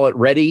wax wallet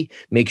ready.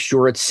 Make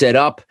sure it's set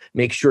up.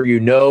 Make sure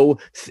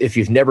if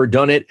you've never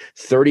done it,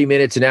 30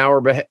 minutes, an hour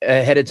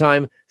ahead of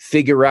time,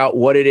 figure out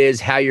what it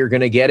is, how you're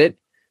going to get it,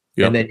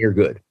 and then you're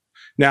good.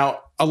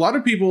 Now, a lot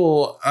of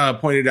people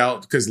pointed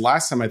out, because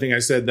last time I think I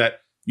said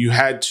that you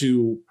had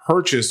to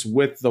purchase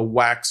with the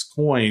wax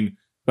coin,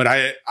 but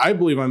I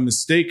believe I'm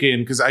mistaken,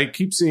 because I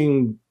keep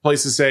seeing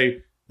places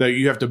say that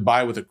you have to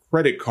buy with a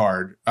credit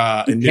card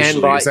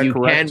initially. Is that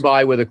correct? You can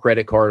buy with a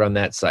credit card on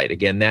that site.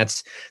 Again,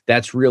 that's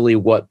really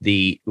what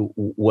the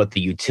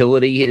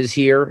utility is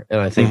here. And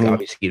I think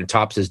obviously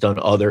Topps has done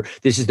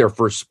this is their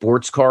first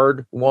sports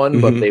card one,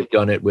 but they've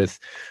done it with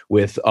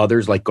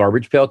others like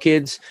Garbage Pail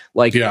Kids.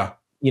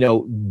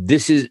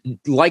 This is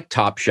like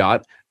Top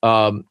Shot,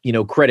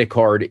 credit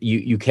card.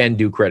 You can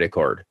do credit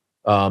card.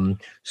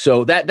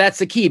 So that's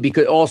the key,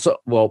 because also,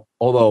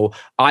 although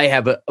I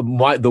have the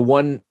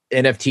one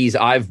NFTs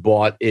I've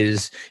bought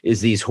is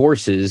these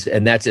horses,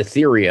 and that's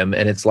Ethereum.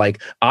 And it's like,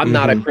 I'm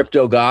not a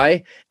crypto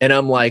guy. And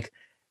I'm like,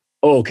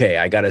 okay,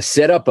 I got to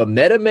set up a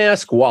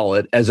MetaMask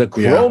wallet as a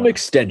Chrome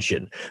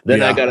extension.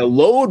 Then I got to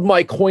load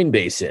my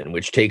Coinbase in,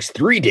 which takes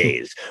 3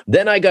 days.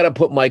 Then I got to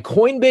put my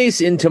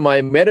Coinbase into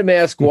my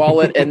MetaMask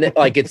wallet. And then,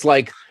 it's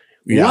like,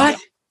 what?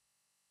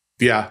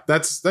 Yeah,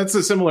 that's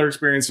a similar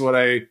experience to what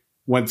I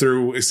went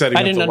through setting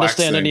up the wax thing. I didn't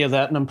understand any of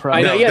that, and I'm proud.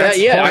 I know.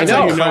 I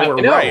know.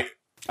 We're right.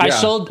 I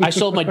sold my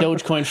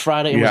Dogecoin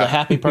Friday and was a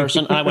happy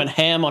person. I went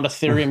ham on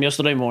Ethereum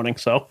yesterday morning.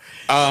 So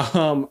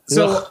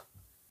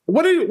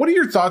what are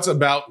your thoughts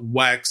about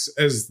WEX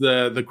as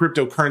the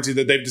cryptocurrency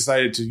that they've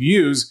decided to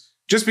use?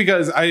 Just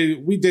because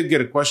we did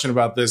get a question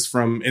about this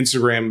from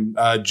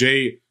Instagram.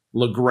 Jay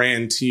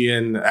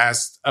Legrantian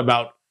asked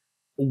about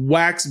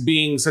WAX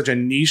being such a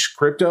niche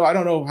crypto. I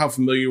don't know how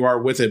familiar you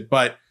are with it,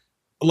 but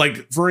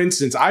like, for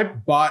instance, I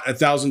bought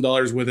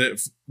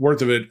 $1,000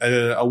 worth of it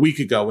a week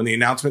ago when the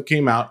announcement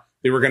came out.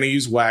 They were going to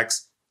use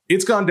WAX.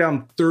 It's gone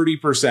down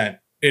 30%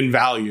 in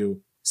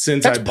value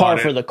since I bought it. That's par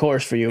for the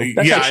course for you.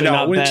 That's actually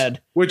not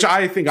bad. Which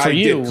I think I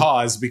did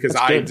cause because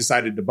I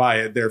decided to buy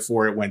it.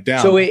 Therefore, it went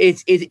down. So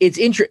it's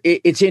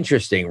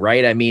interesting,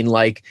 right? I mean,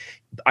 like,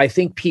 I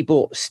think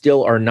people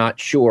still are not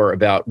sure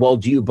about, well,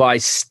 do you buy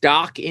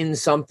stock in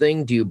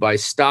something? Do you buy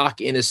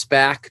stock in a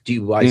SPAC? Do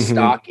you buy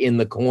stock in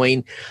the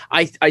coin?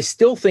 I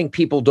still think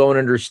people don't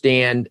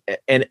understand.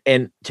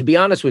 And to be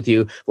honest with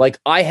you, like,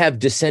 I have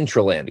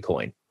Decentraland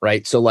coin,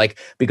 right? So like,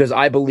 because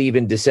I believe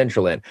in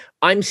Decentraland,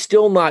 I'm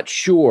still not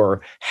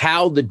sure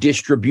how the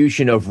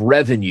distribution of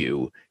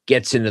revenue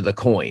gets into the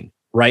coin,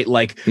 right?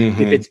 Like if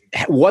it's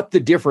what the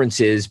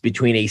difference is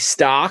between a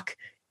stock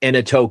and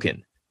a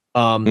token.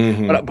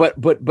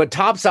 But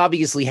Topps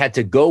obviously had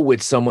to go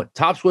with someone.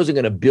 Topps wasn't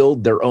going to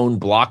build their own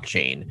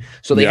blockchain,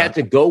 so they had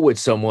to go with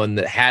someone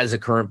that has a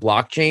current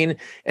blockchain.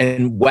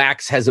 And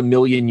Wax has 1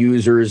 million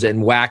users,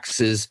 and Wax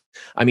is,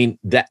 I mean,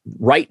 that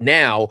right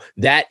now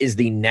that is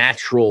the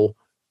natural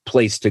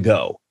place to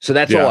go. So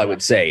that's all I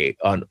would say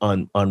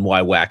on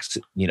why Wax,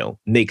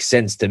 makes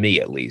sense to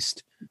me, at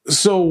least.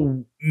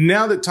 So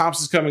now that Topps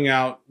is coming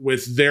out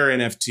with their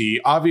NFT,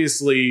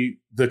 obviously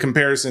the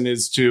comparison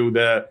is to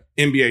the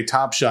NBA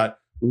Top Shot.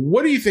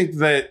 What do you think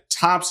that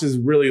Topps has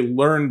really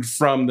learned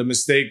from the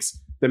mistakes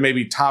that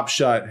maybe Top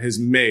Shot has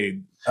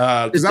made?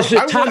 Because I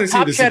want to see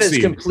Top this Shot succeed.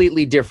 is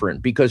completely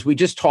different because we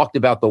just talked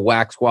about the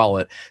Wax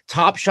wallet.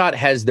 Top Shot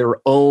has their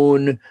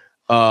own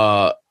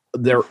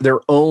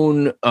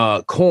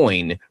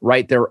coin,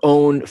 right? Their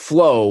own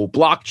flow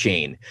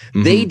blockchain.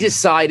 They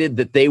decided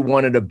that they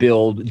wanted to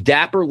build,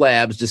 Dapper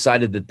Labs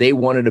decided that they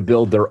wanted to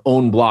build their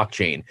own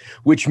blockchain,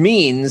 which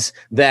means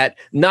that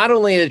not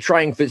only are they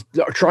trying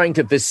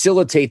to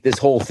facilitate this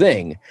whole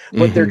thing,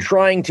 but they're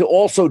trying to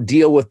also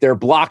deal with their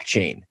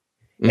blockchain.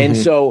 And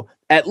so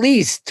at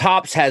least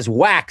Topps has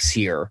Wax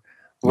here,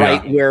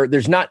 right? Yeah.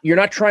 Where you're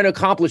not trying to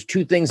accomplish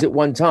two things at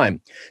one time.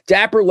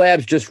 Dapper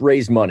Labs just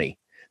raised money.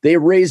 They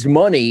raised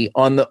money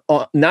on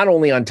not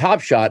only on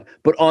Top Shot,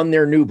 but on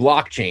their new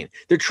blockchain.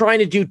 They're trying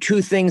to do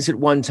two things at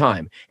one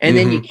time, and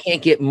then you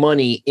can't get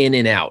money in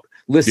and out.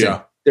 Listen,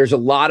 there's a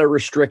lot of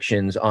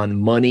restrictions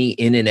on money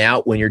in and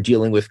out when you're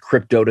dealing with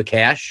crypto to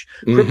cash.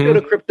 Crypto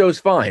to crypto is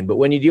fine, but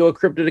when you deal with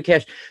crypto to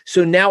cash,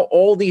 so now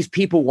all these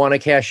people want to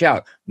cash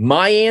out.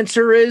 My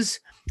answer is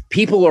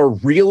people are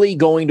really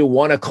going to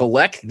want to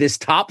collect this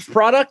Topps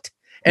product.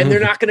 And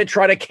they're not going to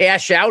try to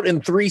cash out in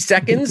 3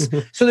 seconds.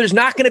 So there's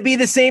not going to be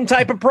the same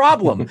type of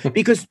problem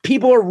because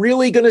people are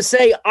really going to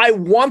say, I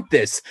want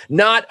this,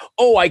 not,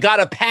 oh, I got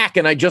a pack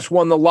and I just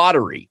won the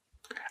lottery.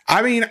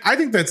 I mean, I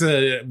think that's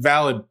a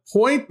valid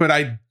point, but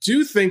I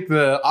do think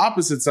the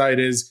opposite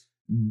side is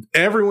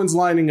everyone's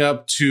lining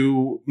up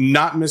to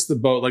not miss the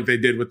boat like they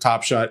did with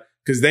Top Shot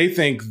because they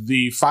think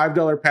the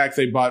 $5 pack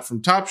they bought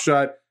from Top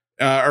Shot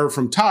or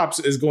from Topps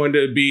is going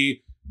to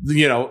be,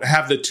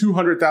 have the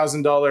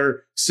 $200,000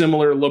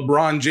 similar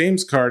LeBron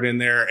James card in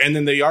there, and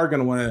then they are going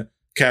to want to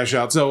cash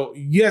out. So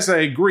yes, I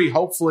agree.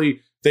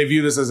 Hopefully they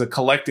view this as a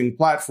collecting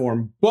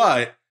platform,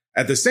 but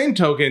at the same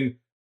token,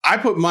 I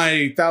put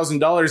my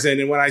 $1,000 in,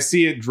 and when I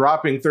see it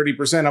dropping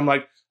 30%, I'm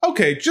like,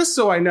 okay, just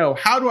so I know,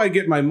 how do I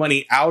get my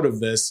money out of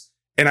this?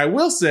 And I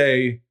will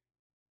say,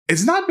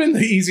 it's not been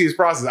the easiest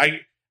process.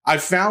 I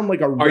found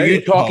like a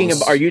Reddit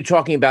post. Are you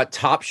talking about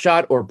Top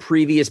Shot or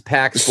previous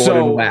packs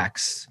for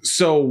Wax?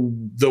 So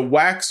the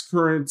Wax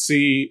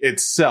currency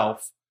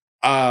itself,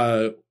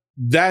 that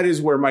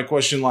is where my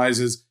question lies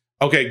is,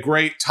 okay,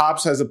 great.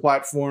 Topps has a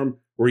platform.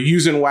 We're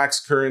using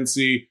Wax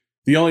currency.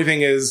 The only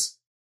thing is,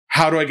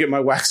 how do I get my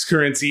Wax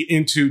currency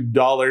into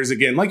dollars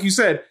again? Like you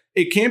said,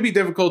 it can be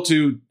difficult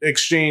to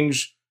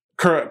exchange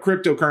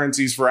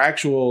cryptocurrencies for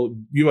actual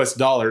US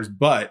dollars,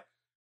 but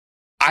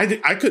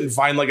I couldn't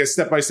find like a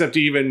step-by-step to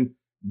even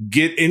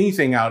get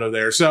anything out of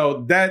there.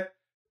 So that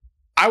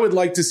I would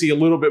like to see a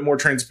little bit more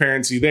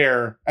transparency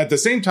there. At the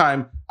same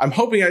time, I'm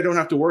hoping I don't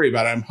have to worry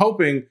about it. I'm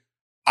hoping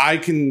I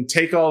can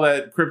take all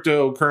that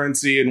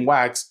cryptocurrency and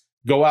Wax,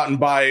 go out and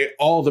buy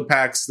all the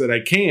packs that I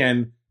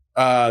can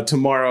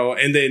tomorrow,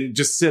 and then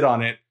just sit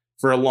on it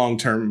for a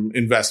long-term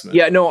investment.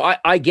 Yeah, no,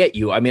 I get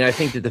you. I mean, I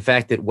think that the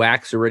fact that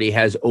Wax already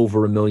has over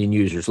 1 million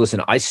users.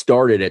 Listen, I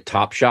started at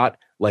Top Shot.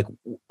 Like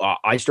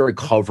I started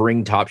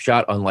covering Top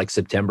Shot on like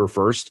September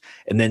 1st,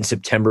 and then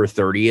September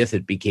 30th,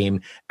 it became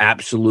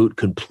absolute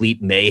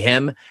complete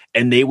mayhem.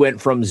 And they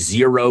went from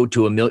 0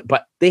 to 1 million,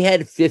 but they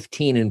had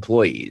 15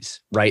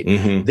 employees, right?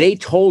 They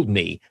told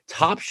me,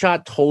 Top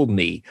Shot told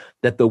me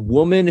that the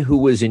woman who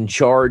was in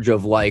charge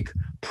of like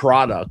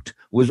product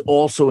was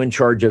also in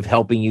charge of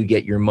helping you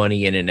get your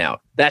money in and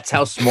out. That's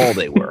how small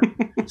they were.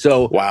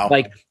 So, Wow.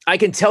 like, I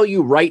can tell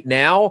you right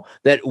now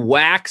that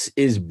Wax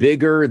is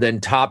bigger than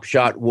Top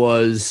Shot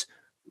was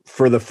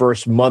for the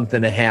first month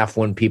and a half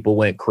when people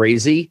went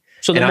crazy.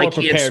 So they're And I more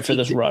can't prepared for speak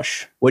this to-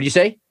 rush. What'd you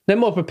say? They're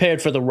more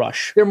prepared for the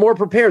rush. They're more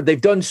prepared. They've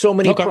done so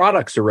many Okay.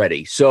 products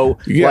already. So,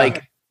 Yeah.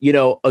 like, you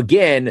know,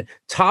 again,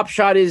 Top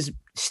Shot is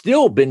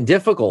still been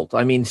difficult.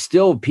 I mean,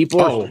 still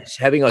people are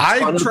having a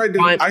ton of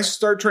time. I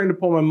start trying to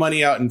pull my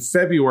money out in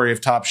February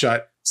of Top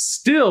Shot.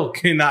 Still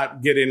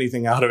cannot get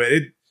anything out of it.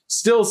 It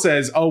still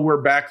says, "Oh,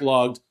 we're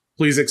backlogged.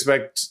 Please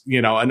expect,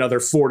 another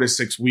 4 to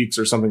 6 weeks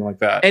or something like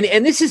that."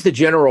 And this is the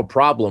general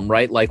problem,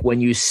 right? Like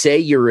when you say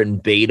you're in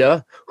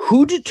beta,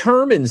 who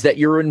determines that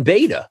you're in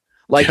beta?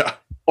 Like, Yeah.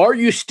 are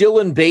you still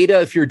in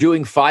beta if you're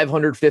doing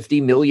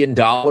 $550 million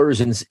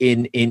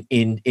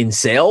in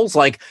sales?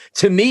 Like,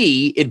 to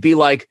me, it'd be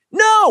like,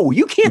 no,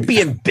 you can't be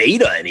in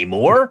beta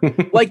anymore.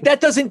 Like,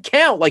 that doesn't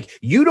count. Like,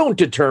 you don't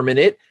determine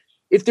it.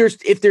 If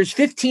there's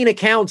 15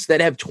 accounts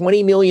that have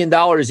 $20 million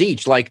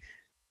each, like,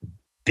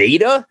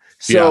 beta.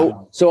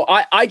 So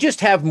I just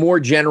have more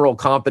general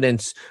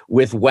confidence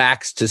with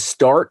Wax to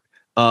start,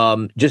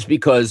 just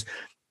because,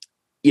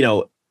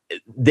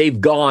 they've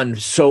gone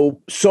so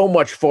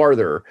much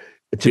farther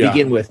to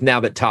begin with now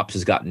that Topps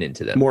has gotten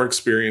into them. More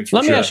experience.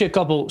 Let me ask you a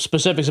couple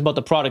specifics about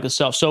the product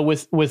itself. So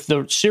with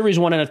the Series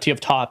 1 NFT of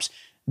Topps,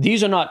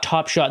 these are not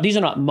Top Shot. These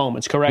are not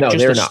moments, correct? No, Just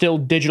they're a not. still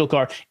digital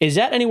card. Is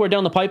that anywhere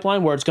down the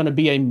pipeline where it's going to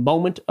be a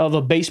moment of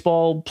a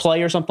baseball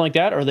play or something like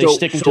that? Or are they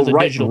sticking to the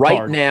digital right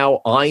card? now,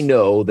 I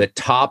know that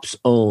Topps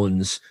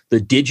owns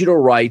the digital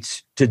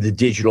rights to the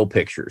digital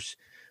pictures.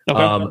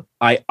 Okay.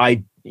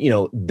 I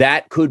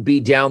that could be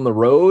down the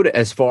road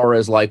as far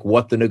as like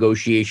what the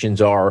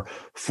negotiations are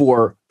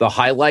for the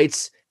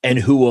highlights and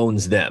who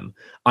owns them.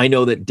 I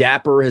know that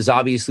Dapper has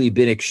obviously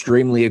been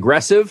extremely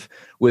aggressive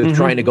with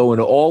trying to go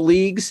into all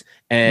leagues,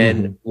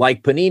 and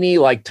like Panini,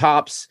 like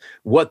Topps,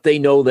 what they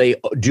know they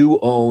do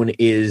own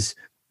is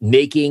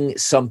making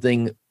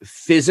something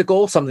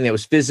physical, something that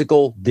was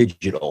physical,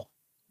 digital.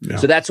 Yeah.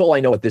 So that's all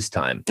I know at this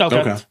time.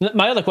 Okay.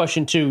 My other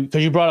question too,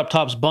 because you brought up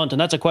Topps Bunt, and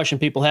that's a question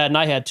people had, and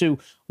I had too.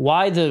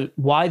 Why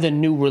the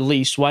new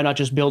release? Why not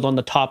just build on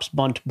the Topps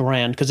Bunt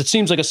brand? Because it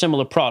seems like a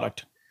similar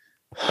product,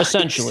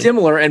 essentially.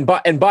 Similar, and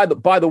by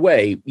the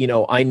way,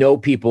 I know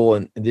people,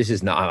 and this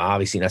is not, I'm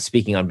obviously not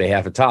speaking on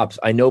behalf of Topps.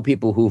 I know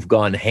people who've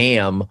gone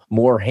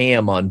more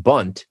ham on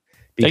Bunt.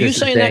 Are you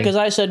saying that because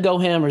I said go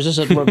ham, or is this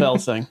a Ravel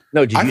thing?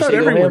 No, did I you thought say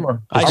go everyone- ham?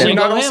 Or I I said mean,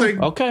 go I don't ham. say-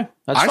 Okay,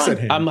 that's I fine. said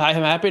ham. I'm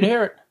happy to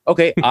hear it.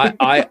 Okay,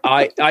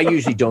 I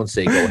usually don't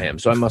say go ham,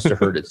 so I must have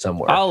heard it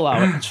somewhere. I'll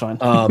allow it. It's fine.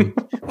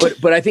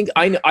 But I think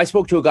I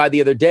spoke to a guy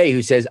the other day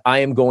who says I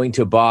am going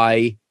to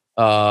buy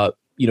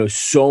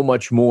so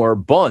much more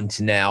Bunt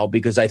now,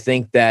 because I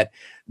think that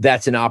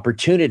that's an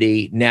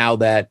opportunity now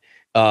that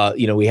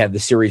we have the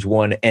Series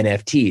 1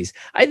 NFTs.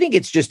 I think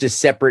it's just as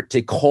separate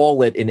to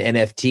call it an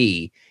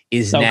NFT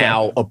is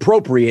now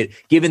appropriate,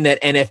 given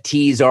that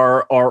NFTs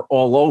are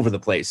all over the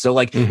place. So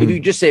like if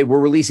you just say we're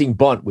releasing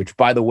Bunt, which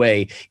by the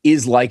way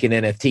is like an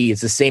NFT,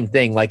 it's the same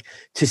thing. Like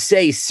to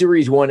say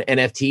Series 1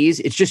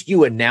 NFTs, it's just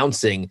you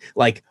announcing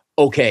like,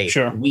 okay,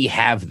 Sure. we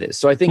have this.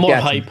 So I think More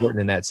that's hype. important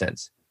in that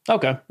sense.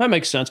 Okay, that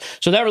makes sense.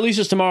 So that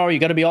releases tomorrow. You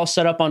got to be all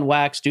set up on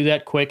Wax. Do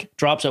that quick.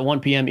 Drops at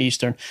 1 p.m.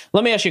 Eastern.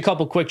 Let me ask you a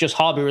couple quick, just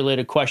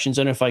hobby-related questions,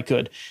 and if I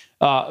could,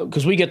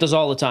 because we get this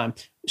all the time.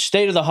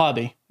 State of the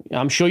hobby.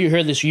 I'm sure you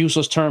hear this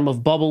useless term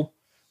of bubble.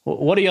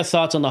 What are your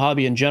thoughts on the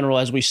hobby in general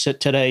as we sit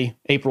today,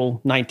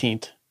 April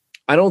 19th?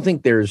 I don't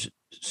think there's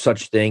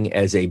such thing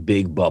as a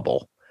big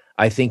bubble.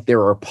 I think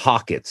there are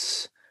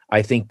pockets.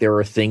 I think there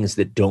are things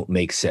that don't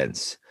make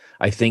sense.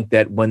 I think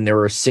that when there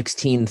are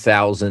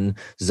 16,000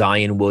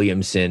 Zion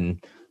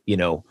Williamson,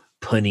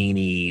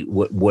 Panini,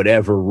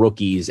 whatever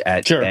rookies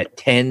at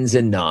 10s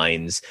and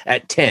 9s,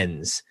 at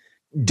 10s,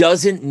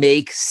 doesn't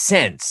make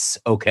sense.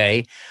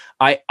 Okay.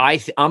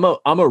 I'm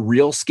a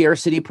real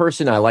scarcity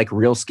person. I like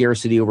real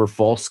scarcity over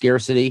false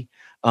scarcity.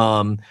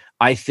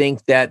 I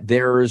think that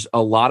there's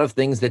a lot of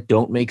things that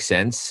don't make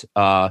sense.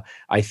 I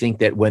think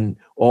that when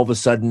all of a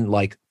sudden,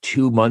 like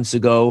 2 months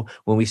ago,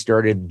 when we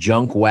started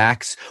Junk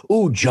Wax,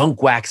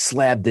 Junk Wax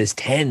slab this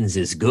 10s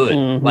is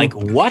good. Like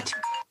what?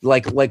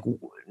 Like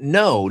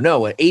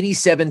no,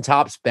 87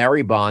 Topps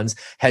Barry Bonds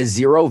has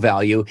zero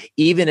value,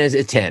 even as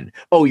a 10.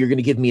 Oh, you're going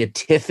to give me a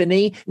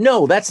Tiffany?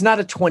 No, that's not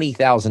a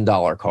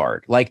 $20,000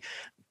 card. Like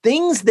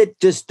things that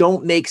just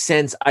don't make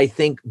sense, I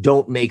think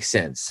don't make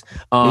sense.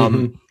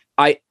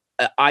 I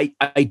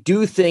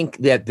do think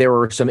that there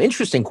are some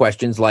interesting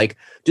questions like,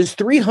 does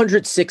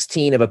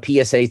 316 of a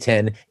PSA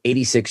 10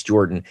 86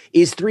 Jordan,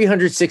 is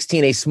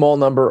 316 a small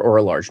number or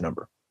a large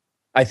number?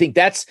 I think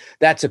that's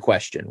a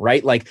question,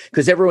 right? Like,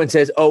 because everyone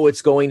says,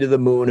 it's going to the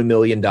moon, $1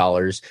 million.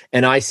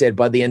 And I said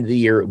by the end of the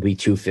year, it would be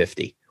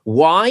 250.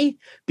 Why?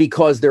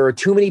 Because there are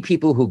too many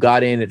people who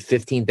got in at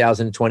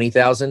 15,000,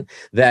 20,000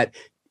 that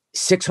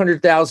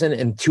 600,000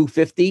 and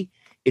 250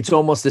 it's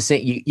almost the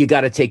same. You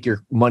got to take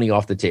your money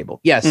off the table.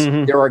 Yes,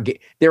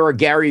 there are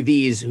Gary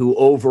V's who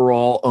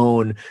overall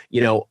own,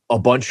 a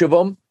bunch of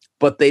them,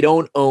 but they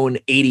don't own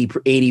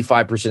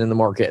 85% of the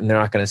market, and they're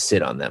not going to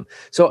sit on them.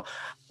 So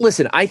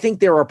listen, I think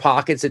there are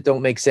pockets that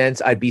don't make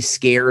sense. I'd be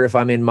scared if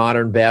I'm in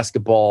modern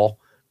basketball.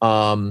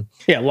 Long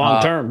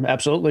term,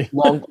 absolutely.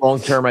 long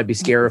term, I'd be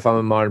scared if I'm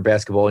in modern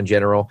basketball in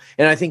general.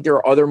 And I think there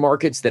are other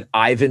markets that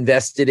I've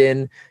invested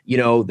in,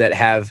 that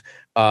have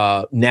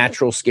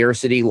natural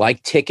scarcity,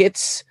 like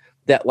tickets,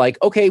 that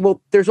okay,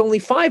 well, there's only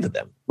 5 of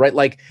them, right?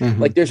 Like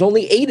there's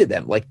only 8 of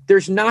them. Like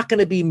there's not going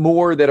to be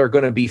more that are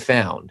going to be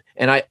found.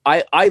 And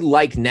I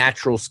like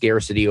natural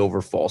scarcity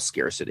over false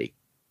scarcity.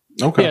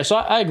 Okay. Yeah, so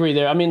I agree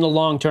there. I mean, the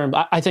long term,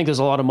 I think there's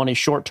a lot of money.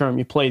 Short term,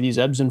 you play these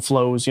ebbs and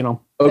flows. Agreed.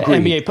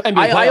 NBA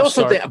I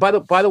also think,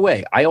 by the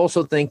way, I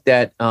also think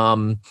that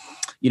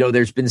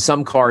there's been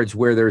some cards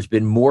where there's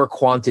been more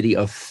quantity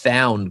of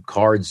found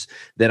cards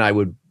than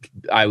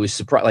I was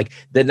surprised. Like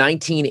the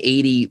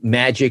 1980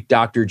 Magic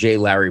Dr. J.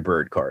 Larry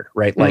Bird card,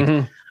 right?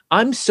 Like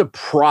I'm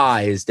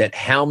surprised at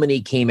how many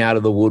came out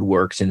of the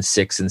woodworks in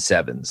 6s and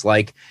 7s.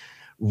 Like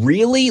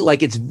really,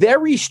 like it's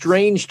very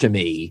strange to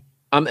me.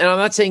 And I'm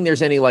not saying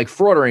there's any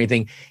fraud or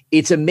anything.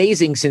 It's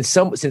amazing since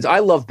I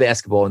love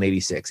basketball in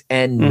 '86,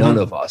 and none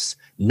of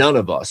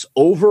us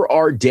over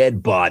our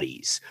dead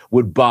bodies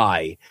would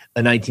buy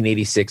a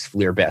 1986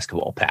 Fleer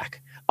basketball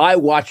pack. I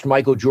watched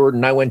Michael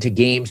Jordan. I went to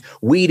games.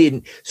 We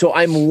didn't. So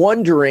I'm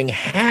wondering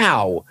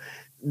how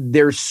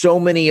there's so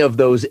many of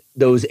those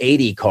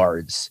 80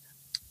 cards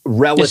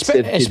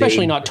relative,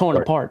 especially not torn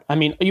apart. I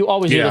mean, you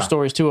always hear the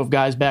stories too of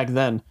guys back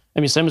then. I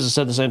mean, Simmons has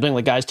said the same thing,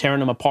 like guys tearing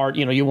them apart.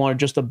 You wanted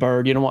just a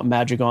bird. You don't want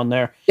Magic on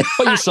there.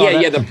 But you saw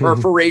that. Yeah, the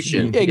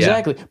perforation.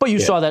 Exactly. Yeah. But you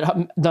saw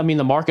that. I mean,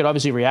 the market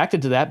obviously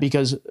reacted to that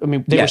because,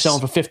 they were selling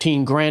for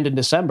 $15,000 in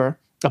December,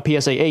 a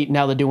PSA 8.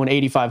 Now they're doing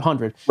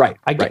 $8,500. Right.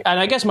 And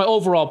I guess my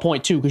overall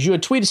point, too, because you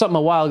had tweeted something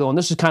a while ago, and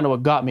this is kind of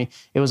what got me.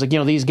 It was like,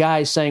 these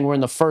guys saying we're in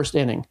the first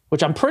inning,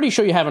 which I'm pretty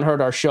sure you haven't heard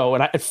our show.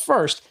 And at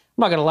first,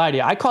 I'm not going to lie to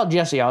you. I called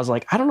Jesse. I was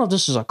like, I don't know if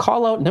this is a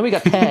call out. And then we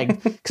got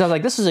tagged because I was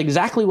like, this is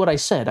exactly what I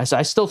said. I said,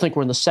 I still think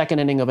we're in the second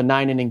inning of a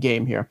 9-inning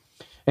game here.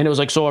 And it was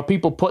like, so are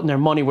people putting their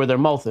money where their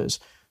mouth is?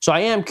 So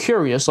I am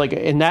curious,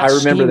 in that I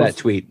remember that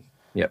tweet.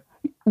 Yep.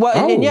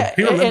 Well,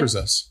 he remembers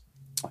us.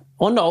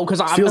 Well, no,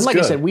 because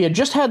I said, we had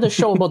just had the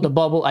show about the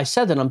bubble. I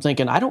said that I'm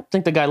thinking, I don't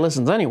think the guy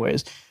listens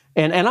anyways.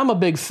 And I'm a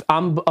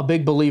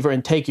big believer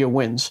in take your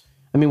wins.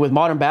 I mean, with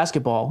modern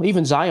basketball,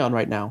 even Zion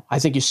right now, I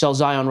think you sell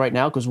Zion right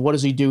now because what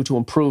does he do to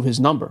improve his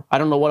number? I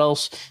don't know what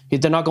else.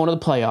 They're not going to the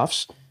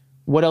playoffs.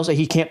 What else?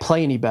 He can't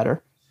play any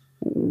better.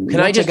 Can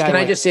I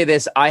just say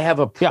this? I have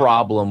a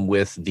problem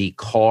with the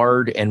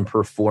card and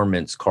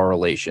performance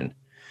correlation,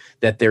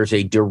 that there's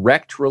a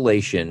direct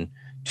relation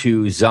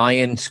to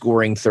Zion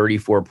scoring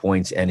 34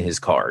 points and his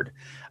card.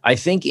 I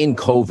think in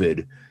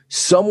COVID,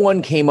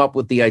 someone came up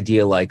with the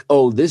idea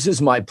this is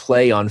my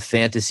play on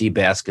fantasy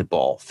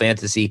basketball.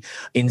 Fantasy,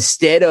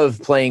 instead of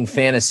playing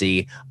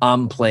fantasy,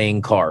 I'm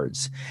playing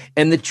cards.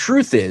 And the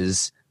truth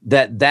is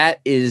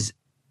that is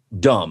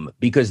dumb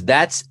because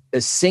that's a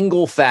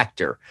single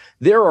factor.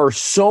 There are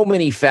so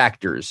many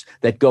factors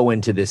that go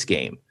into this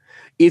game.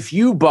 If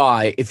you're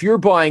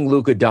buying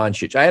Luka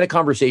Doncic, I had a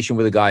conversation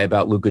with a guy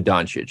about Luka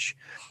Doncic,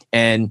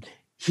 and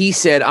he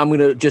said, I'm going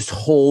to just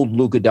hold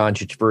Luka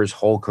Doncic for his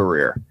whole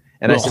career.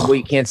 And I said, well,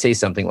 you can't say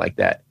something like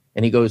that.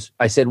 And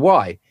I said,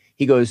 why?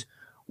 He goes,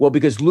 well,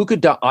 because Luka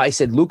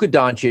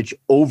Doncic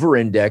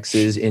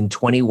over-indexes in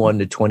 21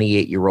 to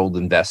 28-year-old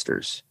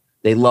investors.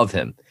 They love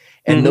him.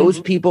 And those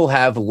people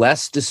have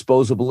less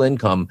disposable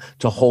income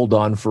to hold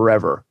on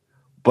forever.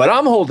 But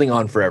I'm holding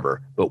on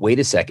forever. But wait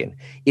a second.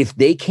 If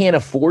they can't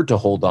afford to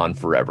hold on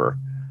forever,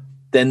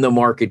 then the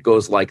market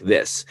goes like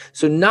this.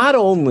 So not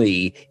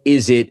only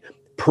is it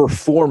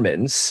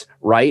performance,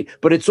 right?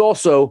 But it's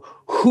also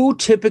who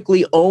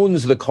typically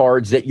owns the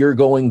cards that you're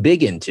going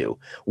big into.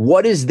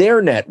 What is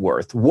their net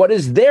worth? What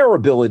is their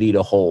ability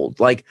to hold?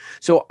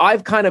 So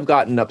I've kind of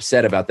gotten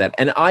upset about that.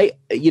 And I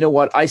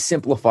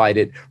simplified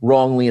it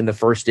wrongly in the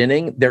first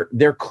inning.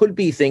 There could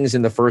be things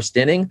in the first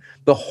inning.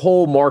 The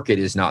whole market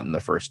is not in the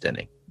first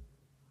inning.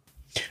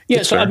 Yeah.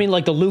 That's so fair. I mean,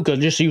 the Luka,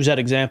 just to use that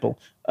example,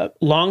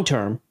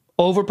 long-term,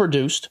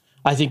 overproduced.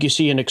 I think you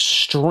see an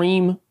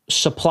extreme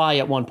supply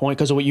at one point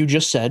because of what you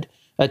just said.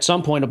 At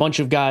some point, a bunch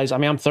of guys,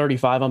 I'm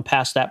 35, I'm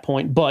past that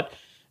point, but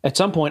at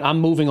some point, I'm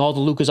moving all the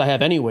Lukas I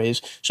have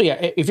anyways. So yeah,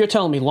 if you're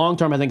telling me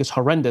long-term, I think it's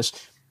horrendous.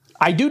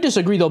 I do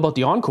disagree, though, about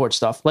the on-court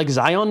stuff.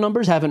 Zion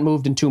numbers haven't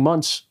moved in 2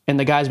 months, and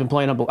the guy's been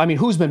playing.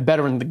 Who's been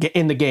better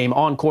in the game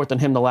on-court than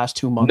him the last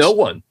 2 months? No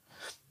one.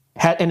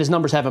 And his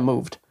numbers haven't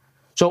moved.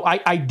 So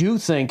I do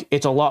think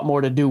it's a lot more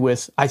to do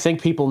with, I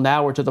think people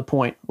now are to the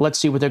point, let's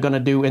see what they're going to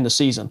do in the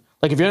season.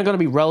 If you're not going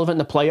to be relevant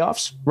in the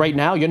playoffs right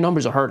now, your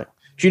numbers are hurting.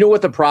 Do you know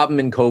what the problem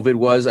in COVID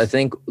was? I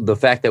think the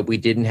fact that we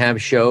didn't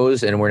have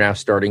shows and we're now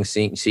starting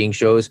seeing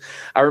shows.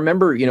 I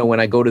remember, when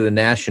I go to the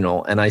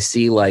National and I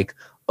see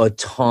a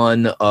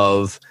ton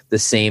of the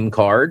same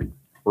card,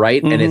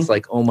 right? And it's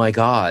oh my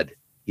God,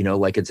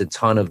 like it's a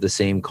ton of the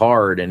same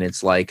card, and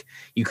it's like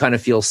you kind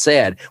of feel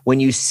sad when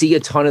you see a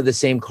ton of the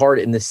same card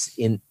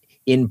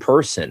in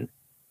person.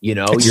 It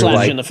you're slaps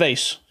like, you in the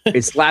face.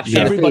 It slaps you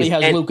in the face. Everybody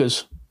has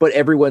Lukas, but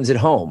everyone's at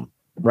home,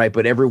 right?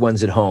 But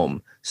everyone's at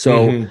home.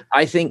 So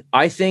I think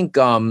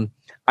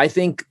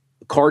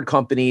card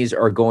companies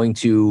are going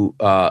to,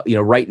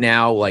 right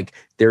now, like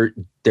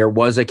there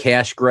was a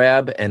cash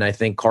grab, and I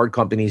think card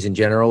companies in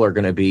general are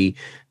going to be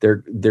they're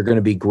going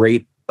to be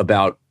great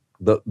about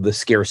the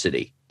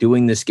scarcity,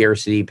 doing the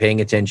scarcity,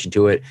 paying attention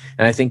to it,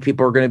 and I think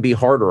people are going to be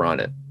harder on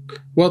it.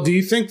 Well, do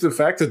you think the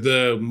fact that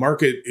the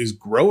market is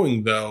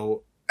growing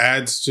though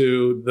adds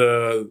to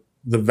the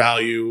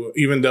value,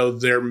 even though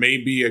there may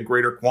be a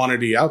greater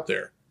quantity out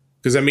there?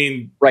 Because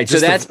right. So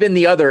that's been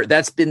the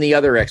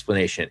other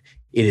explanation.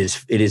 It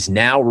is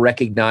now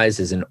recognized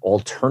as an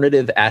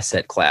alternative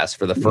asset class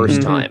for the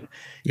first time.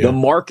 Yeah. The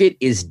market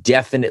is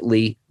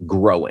definitely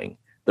growing.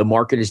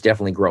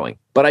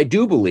 But I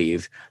do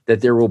believe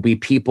that there will be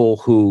people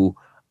who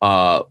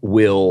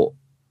will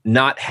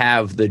not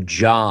have the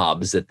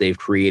jobs that they've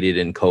created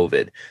in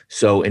COVID.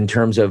 So in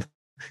terms of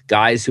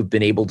guys who've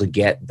been able to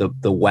get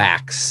the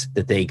wax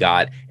that they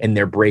got and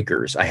their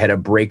breakers. I had a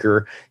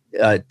breaker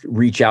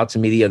reach out to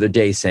me the other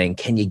day saying,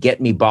 can you get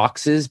me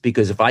boxes?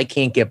 Because if I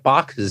can't get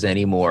boxes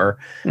anymore,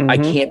 I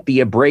can't be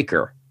a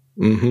breaker.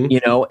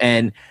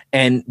 And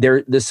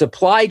the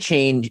supply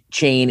chain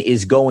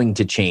is going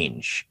to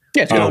change.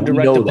 Yeah, it's going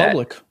direct to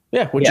public.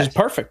 Yeah, which is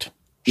perfect.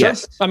 Sure.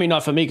 Yes.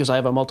 Not for me, because I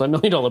have a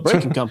multi-million-dollar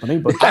breaking company,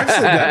 but I've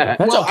said that.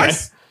 That's okay.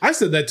 I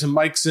said that to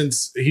Mike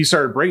since he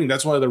started breaking.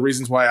 That's one of the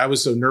reasons why I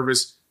was so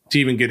nervous to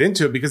even get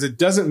into it, because it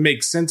doesn't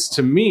make sense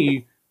to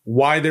me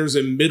why there's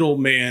a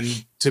middleman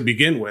to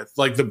begin with.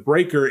 Like, the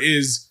breaker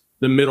is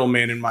the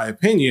middleman, in my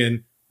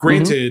opinion.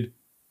 Granted,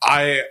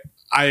 I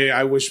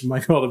wish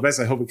Mike all the best.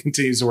 I hope it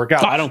continues to work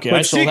out. I don't care.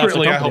 But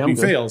secretly, I hope he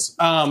fails.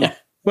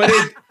 But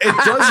it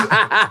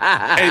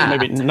does.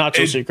 Maybe not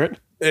so secret.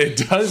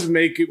 It does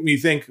make me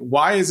think,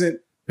 why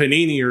isn't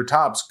Panini or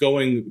Topps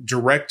going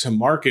direct to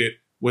market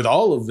with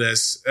all of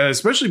this?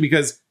 Especially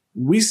because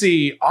we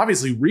see,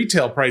 obviously,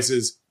 retail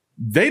prices,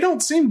 they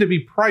don't seem to be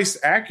priced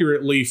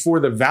accurately for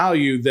the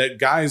value that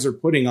guys are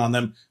putting on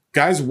them.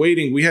 Guys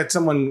waiting. We had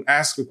someone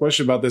ask a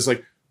question about this,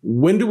 like,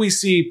 when do we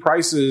see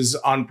prices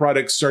on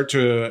products start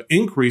to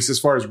increase as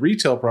far as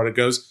retail product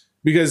goes?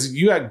 Because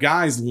you had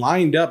guys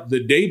lined up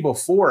the day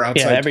before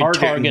outside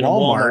Target and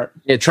Walmart.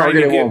 Yeah,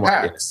 Target and Walmart.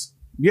 Packs.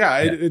 Yeah,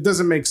 it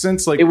doesn't make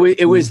sense. Like, it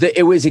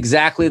was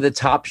exactly the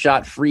Top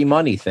Shot free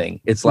money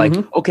thing. It's like,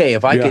 okay,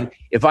 if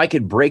I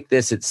could break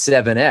this at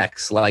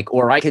 7x, like,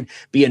 or I could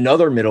be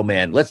another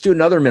middleman. Let's do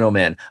another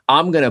middleman.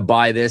 I'm going to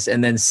buy this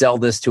and then sell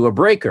this to a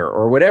breaker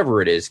or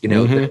whatever it is.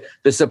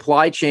 The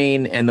supply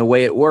chain and the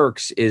way it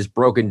works is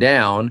broken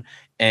down,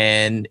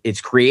 and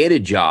it's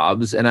created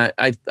jobs. And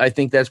I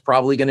think that's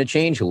probably going to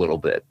change a little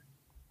bit.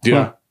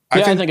 Yeah.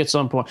 I think at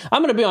some point.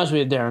 I'm going to be honest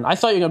with you, Darren. I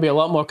thought you were going to be a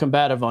lot more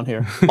combative on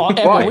here.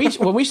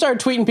 when we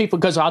started tweeting people,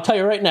 because I'll tell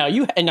you right now,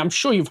 and I'm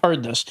sure you've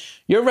heard this,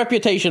 your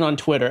reputation on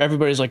Twitter,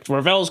 everybody's like,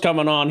 Ravel's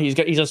coming on. He's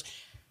just.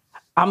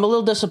 I'm a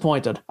little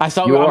disappointed. I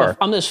thought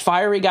I'm this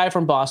fiery guy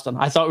from Boston.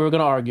 I thought we were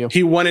going to argue.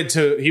 He wanted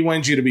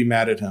you to be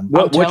mad at him.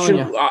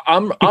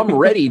 I'm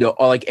ready to,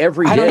 like,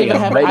 every day.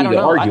 I'm ready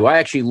to argue. I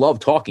actually love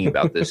talking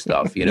about this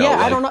stuff. Yeah,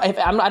 I don't know.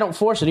 I don't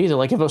force it either.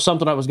 Like, if it was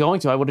something I was going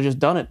to, I would have just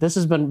done it. This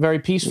has been very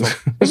peaceful.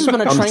 This has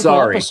been a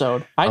tranquil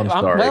episode. I'm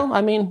sorry. Well,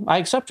 I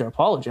accept your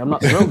apology. I'm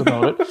not thrilled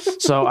about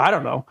it. So I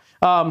don't know.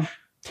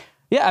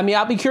 Yeah,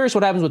 I'll be curious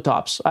what happens with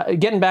Topps.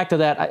 Getting back to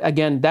that,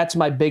 again, that's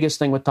my biggest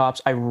thing with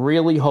Topps. I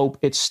really hope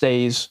it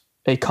stays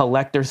a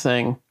collector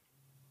thing.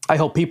 I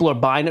hope people are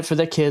buying it for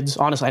their kids.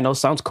 Honestly, I know it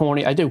sounds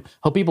corny. I do.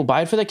 Hope people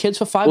buy it for their kids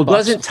for $5. Well,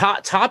 doesn't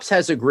Topps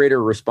has a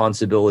greater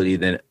responsibility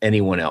than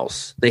anyone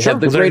else? They have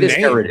the greatest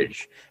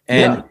heritage.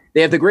 And they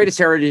have the greatest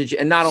heritage.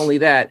 And not only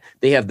that,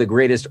 they have the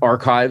greatest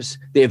archives.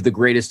 They have the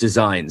greatest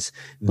designs.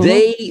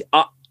 They,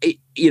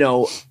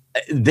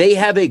 they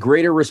have a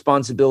greater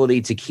responsibility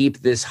to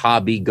keep this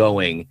hobby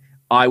going,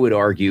 I would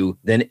argue,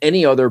 than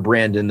any other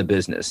brand in the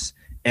business.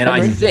 And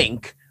I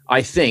think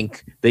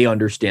they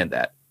understand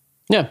that.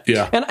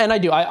 Yeah. And I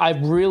do. I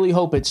really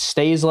hope it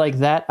stays like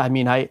that.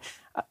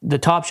 The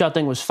Top Shot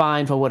thing was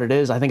fine for what it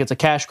is. I think it's a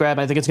cash grab.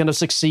 I think it's going to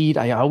succeed.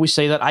 I always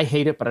say that. I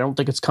hate it, but I don't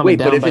think it's coming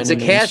down. But if it's a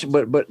cash,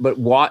 but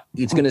what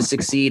it's going to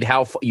succeed?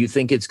 How you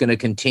think it's going to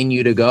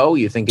continue to go?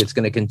 You think it's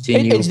going to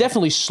continue? It's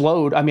definitely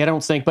slowed. I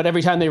don't think. But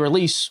every time they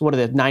release, what are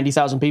they?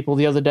 90,000 people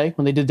the other day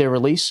when they did their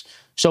release.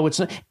 So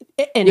it's. And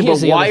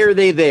but why are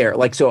they there?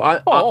 Like, so.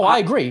 I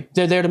agree.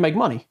 They're there to make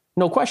money.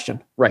 No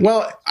question. Right.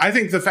 Well, I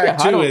think the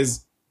fact too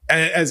is,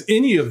 as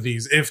any of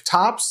these, if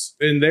Topps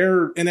in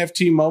their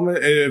NFT moment,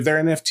 if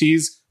their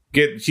NFTs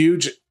get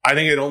huge, I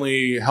think it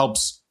only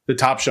helps the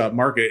Top Shot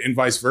market and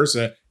vice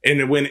versa.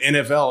 And when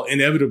NFL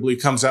inevitably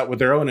comes out with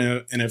their own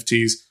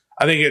NFTs,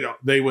 I think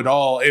they would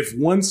all, if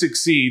one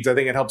succeeds, I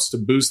think it helps to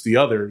boost the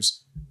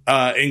others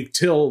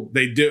until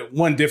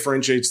one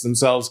differentiates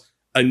themselves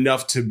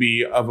enough to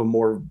be of a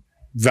more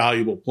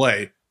valuable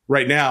play.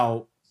 Right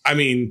now,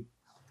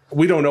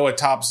 we don't know what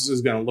Topps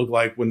is going to look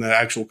like when the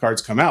actual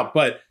cards come out,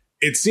 but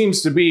it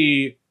seems to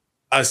be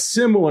a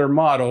similar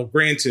model.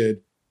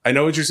 Granted, I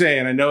know what you're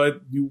saying. I know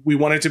we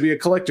want it to be a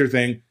collector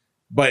thing,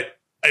 but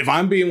if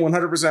I'm being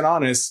 100%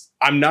 honest,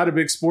 I'm not a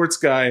big sports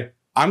guy.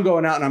 I'm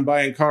going out and I'm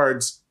buying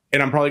cards,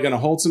 and I'm probably going to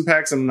hold some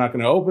packs. I'm not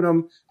going to open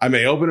them. I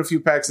may open a few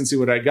packs and see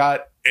what I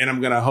got, and I'm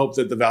going to hope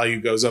that the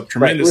value goes up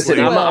tremendously.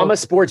 Right. Listen, I'm a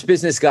sports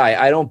business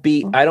guy. I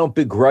don't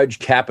begrudge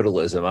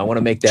capitalism. I want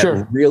to make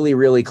that really,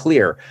 really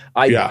clear.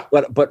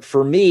 But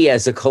for me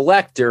as a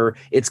collector,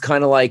 it's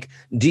kind of like,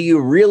 do you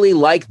really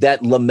like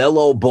that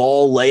LaMelo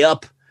Ball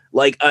layup?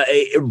 Like,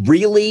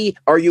 really?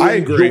 Are you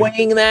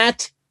enjoying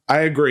that?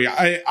 I agree.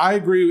 I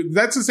agree.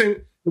 That's the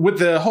same with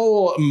the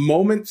whole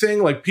moment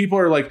thing. Like, people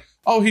are like,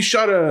 oh, he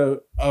shot a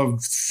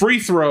free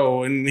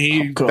throw and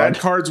that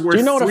card's worth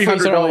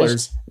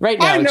 $300. Right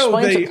now,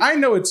 I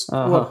know it's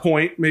a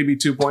point, maybe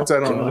 2 points. I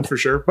don't know for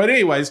sure. But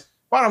anyways,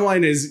 bottom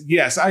line is,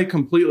 yes, I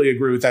completely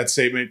agree with that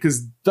statement,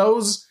 because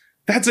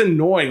that's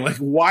annoying. Like,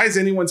 why is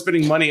anyone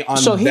spending money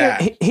on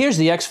that? Here's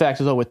the X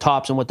factor, though, with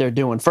Topps and what they're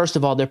doing. First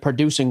of all, they're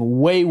producing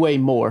way, way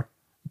more.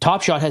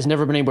 Top Shot has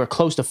never been anywhere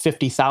close to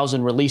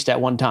 50,000 released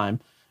at one time,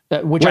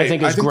 which I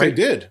think is great.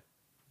 They did.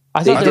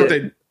 I thought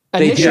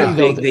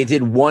they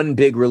did one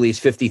big release,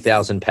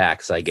 50,000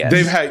 packs, I guess.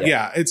 They've had,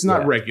 it's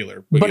not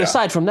regular. But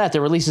aside from that,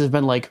 their releases have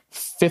been like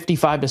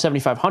 55 to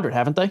 7,500,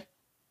 haven't they?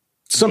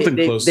 Something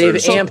close. They've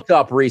amped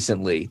up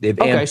recently.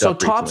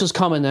 Topps is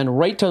coming then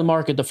right to the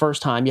market the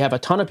first time. You have a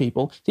ton of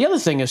people. The other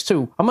thing is,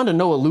 too, I'm under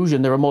no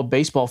illusion there are more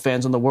baseball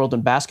fans in the world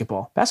than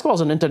basketball. Basketball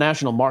is an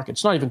international market.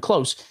 It's not even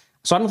close.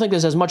 So I don't think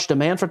there's as much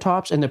demand for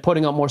Topps, and they're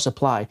putting out more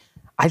supply.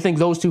 I think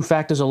those two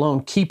factors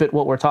alone keep it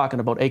what we're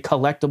talking about, a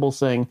collectible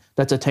thing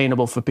that's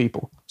attainable for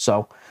people.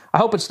 So I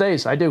hope it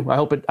stays. I do. I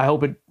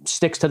hope it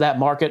sticks to that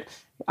market.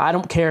 I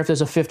don't care if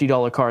there's a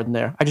 $50 card in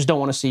there. I just don't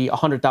want to see a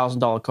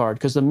 $100,000 card,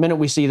 because the minute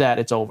we see that,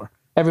 it's over.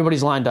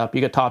 Everybody's lined up. You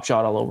get Top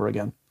Shot all over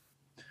again.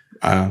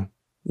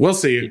 We'll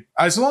see.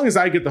 As long as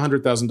I get the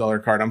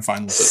 $100,000 card, I'm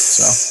fine with it.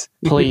 So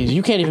please,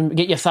 you can't even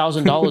get your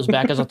 $1,000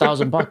 back as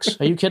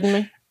 $1,000. Are you kidding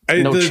me?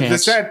 No chance. The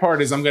sad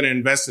part is I'm going to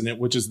invest in it,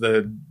 which is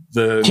the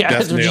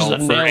death nail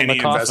for any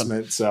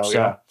investment. So,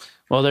 yeah.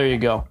 Well, there you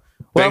go.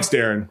 Thanks,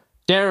 Darren.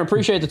 Darren,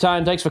 appreciate the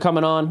time. Thanks for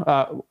coming on.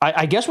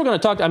 I guess we're going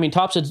to talk. I mean,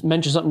 Topps had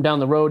mentioned something down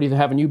the road, either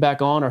having you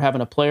back on or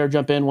having a player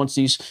jump in once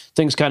these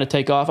things kind of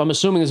take off. I'm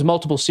assuming there's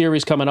multiple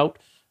series coming out.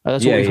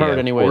 That's what we've heard,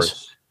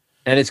 anyways.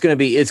 And it's going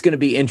to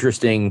be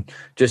interesting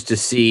just to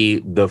see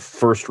the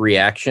first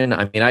reaction.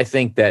 I mean, I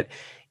think that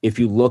if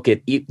you look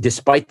at,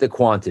 despite the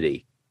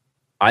quantity,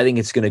 I think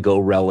it's going to go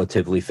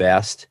relatively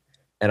fast.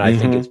 And I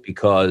think it's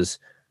because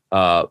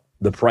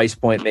the price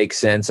point makes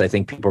sense. I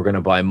think people are going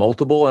to buy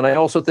multiple. And I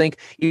also think,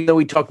 even though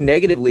we talk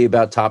negatively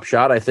about Top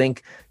Shot, I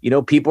think,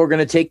 people are going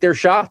to take their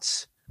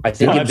shots. I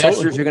think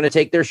investors are going to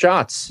take their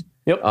shots.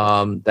 Yep.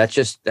 That's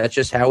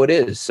just how it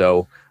is.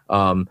 So,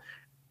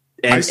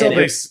 I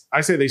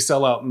say they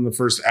sell out in the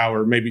first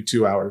hour, maybe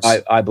 2 hours.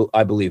 I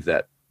believe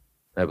that.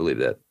 I believe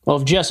that. Well,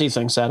 if Jesse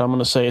thinks that, I'm going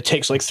to say it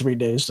takes like 3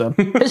 days then.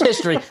 His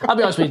history, I'll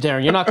be honest with you,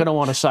 Darren, you're not going to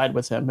want to side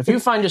with him. If you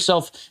find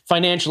yourself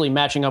financially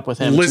matching up with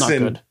him, it's not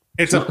good.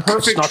 It's a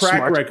perfect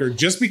track record.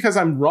 Just because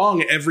I'm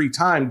wrong every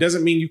time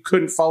doesn't mean you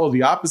couldn't follow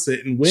the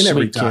opposite and win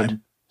every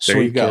time.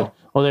 There you go.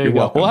 Well, there you go.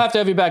 Welcome. We'll have to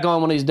have you back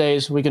on one of these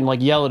days. We can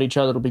yell at each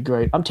other. It'll be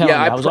great. I'm telling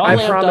you.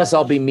 I promise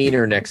I'll be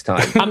meaner next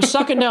time. I'm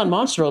sucking down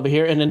Monster over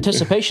here in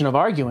anticipation of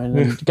arguing.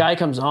 And the guy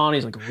comes on.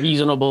 He's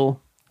reasonable.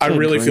 I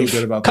really feel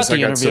good about this. I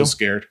got so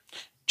scared.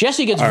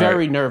 Jesse gets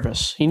very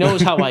nervous. He knows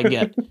how I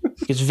get.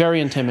 He gets very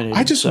intimidated.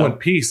 I just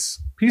want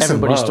peace.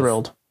 Everybody's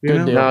thrilled.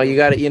 Good deal. No, you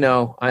got it.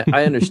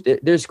 I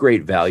understand. There's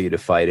great value to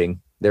fighting.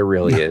 There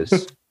really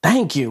is.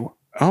 Thank you.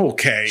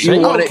 Okay.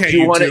 You want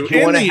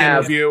to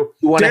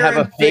have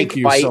a fake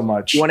fight? So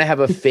much. You want to have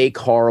a fake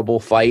horrible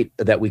fight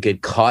that we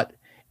could cut,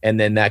 and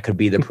then that could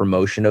be the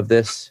promotion of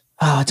this.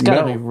 Oh, it's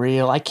got to be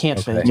real. I can't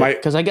fake it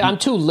because I'm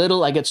too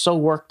little. I get so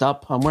worked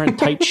up. I'm wearing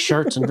tight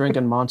shirts and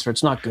drinking Monster.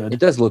 It's not good. It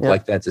does look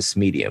like that's a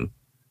medium.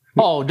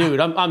 Oh, dude,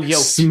 I'm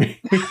yoked.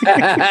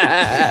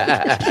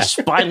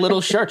 Just buy little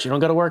shirts. You don't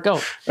got to work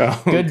out.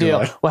 Oh, good deal.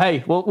 God. Well,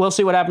 hey, we'll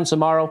see what happens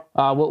tomorrow.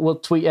 We'll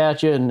tweet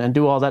at you and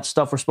do all that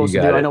stuff we're supposed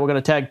to do. I know we're going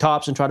to tag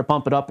Topps and try to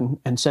pump it up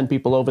and send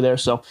people over there.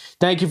 So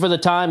thank you for the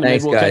time, and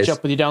maybe we'll catch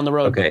up with you down the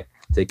road. Okay,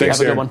 take care.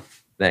 Have a good one.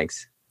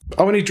 Thanks.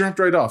 Oh, and he dropped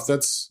right off.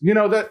 That's I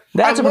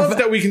love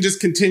that we can just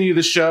continue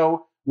the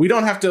show. We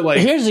don't have to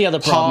Here's the other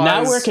problem.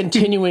 Now we're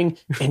continuing,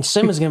 and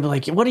Sim is going to be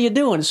like, "What are you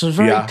doing?" This was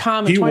very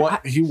common.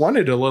 He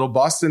wanted a little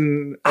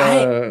Boston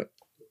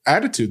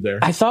attitude there.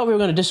 I thought we were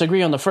going to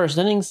disagree on the first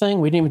inning thing.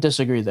 We didn't even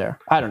disagree there.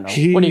 I don't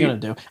know. What are you going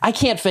to do? I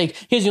can't fake.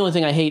 Here's the only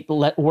thing I hate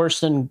worse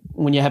than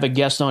when you have a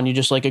guest on, you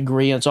just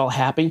agree and it's all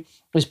happy.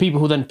 Is people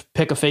who then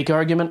pick a fake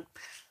argument.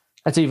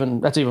 That's even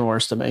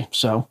worse to me.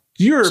 So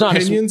your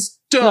opinion's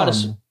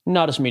dumb.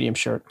 Not a medium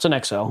shirt. It's an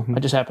XL. Mm-hmm. I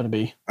just happen to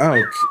be.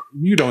 Oh,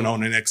 you don't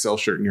own an XL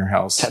shirt in your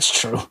house. That's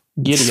true.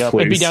 Giddy up.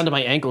 It'd be down to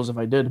my ankles if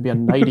I did. It'd be a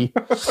nightie.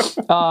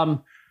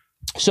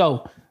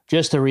 So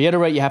Just to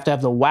reiterate, you have to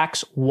have the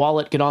Wax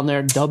wallet. Get on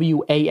there,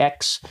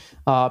 WAX.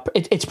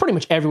 It's pretty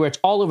much everywhere. It's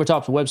all over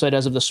Topps website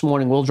as of this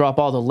morning. We'll drop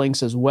all the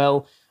links as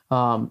well.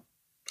 I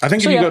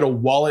think if you go to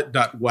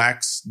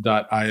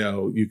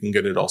wallet.wax.io, you can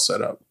get it all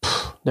set up.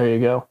 There you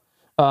go.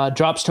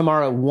 Drops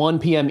tomorrow at 1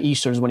 p.m.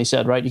 Eastern is when he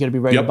said, right? You got to be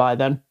ready to buy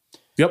then.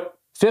 Yep.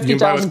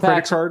 50,000 credit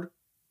packs. card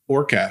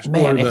or cash.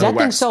 Man, or if that thing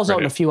Wax sells out in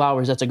credit. a few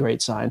hours, that's a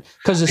great sign.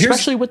 Because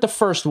especially with the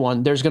first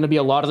one, there's going to be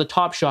a lot of the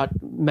Top Shot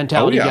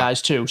mentality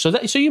guys too. So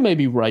you may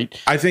be right.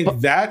 I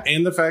think that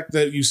and the fact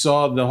that you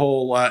saw the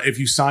whole, if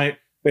you sign,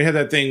 they had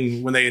that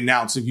thing when they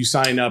announced if you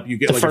sign up, you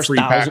get The like a first free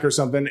 1,000. pack or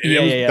something.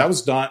 And that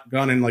was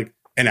gone in like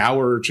an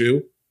hour or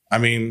two. I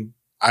mean,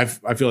 I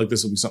feel like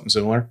this will be something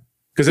similar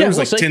because it was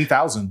like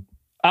 10,000.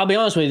 I'll be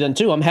honest with you then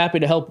too. I'm happy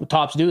to help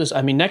Topps do this.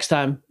 I mean, next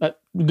time,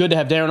 good to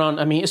have Darren on.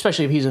 I mean,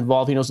 especially if he's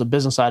involved, he knows the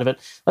business side of it.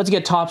 Let's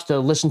get Topps to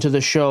listen to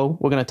the show.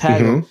 We're going to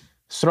tag him.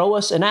 Throw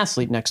us an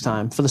athlete next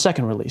time for the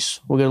second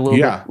release. We'll get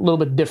a little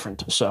bit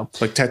different. So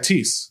like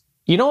Tatis.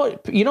 You know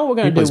what we're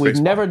going to do?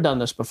 We've never done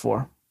this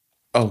before.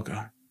 Oh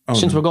God.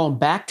 Since we're going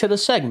back to the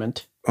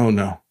segment. Oh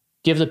no.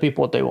 Give the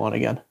people what they want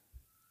again.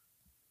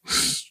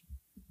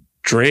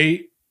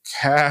 Straight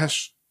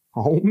cash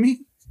homie.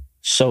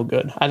 So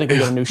good. I think we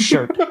got a new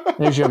shirt.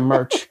 There's your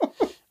merch.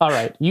 All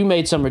right. You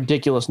made some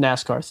ridiculous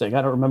NASCAR thing.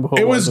 I don't remember who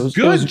it was. It was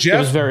good.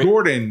 Jeff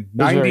Gordon,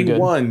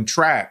 91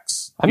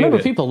 tracks. I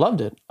remember people loved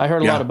it. I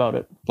heard a lot about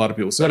it. A lot of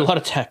people said a lot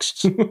of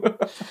texts.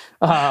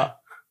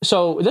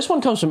 So this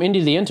one comes from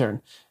Indy the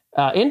Intern.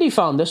 Indy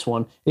found this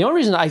one. The only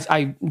reason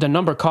the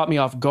number caught me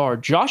off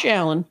guard, Josh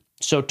Allen,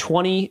 so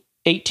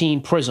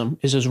 2018 Prism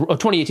is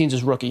 2018 is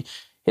his rookie.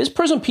 His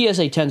Prism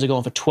PSA 10s are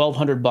going for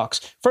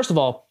 $1,200. First of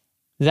all,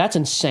 that's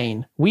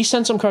insane. We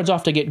sent some cards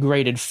off to get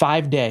graded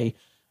 5-day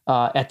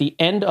at the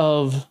end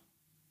of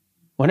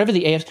whenever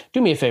the AFC.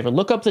 Do me a favor,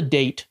 look up the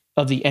date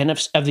of the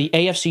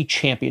AFC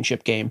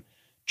Championship game.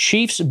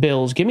 Chiefs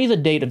Bills. Give me the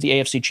date of the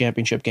AFC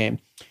Championship game.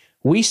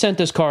 We sent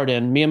this card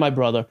in. Me and my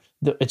brother.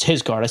 It's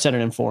his card. I sent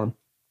it in for him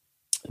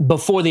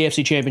before the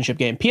AFC Championship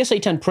game. PSA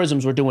 10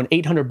 Prisms were doing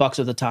 $800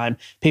 at the time.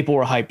 People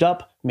were hyped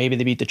up. Maybe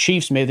they beat the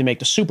Chiefs. Maybe they make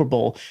the Super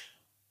Bowl.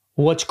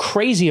 What's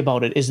crazy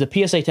about it is the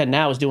PSA 10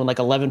 now is doing like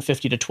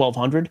 $1,150 to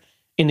 $1,200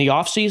 in the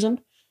offseason.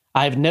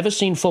 I've never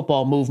seen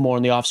football move more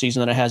in the offseason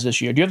than it has this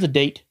year. Do you have the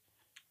date?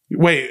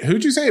 Wait,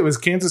 who'd you say it was?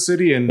 Kansas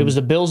City and it was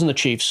the Bills and the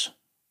Chiefs.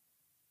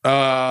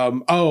 Yeah.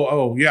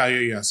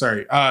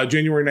 Sorry,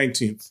 January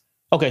 19th.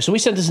 Okay, so we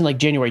sent this in like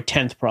January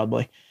 10th,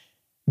 probably.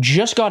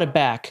 Just got it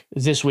back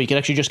this week. It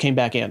actually just came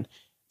back in.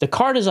 The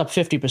card is up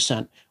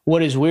 50%.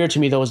 What is weird to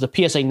me though is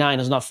the PSA 9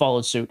 has not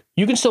followed suit.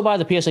 You can still buy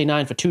the PSA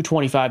 9 for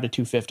 $225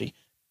 to $250.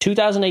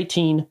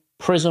 2018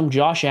 Prism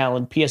Josh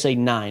Allen PSA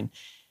 9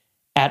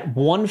 at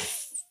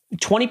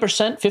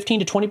 20%, 15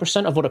 to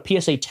 20% of what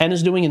a PSA 10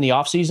 is doing in the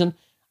offseason.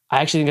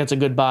 I actually think that's a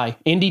good buy.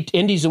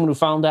 Indy's the one who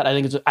found that.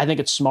 I think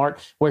it's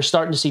smart. We're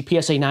starting to see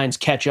PSA 9s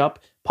catch up.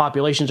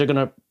 Populations are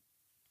going to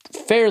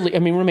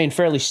remain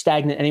fairly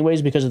stagnant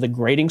anyways because of the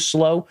grading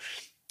slow,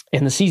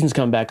 and the season's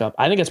coming back up.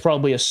 I think it's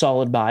probably a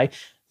solid buy.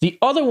 The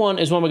other one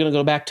is one we're going to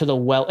go back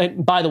to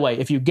and by the way,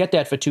 if you get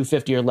that for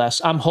 $250 or less,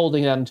 I'm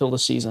holding that until the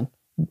season.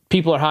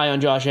 People are high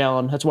on Josh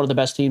Allen. That's one of the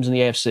best teams in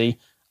the AFC.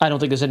 I don't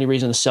think there's any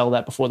reason to sell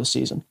that before the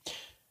season.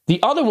 The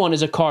other one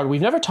is a card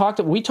we've never talked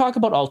about. We talk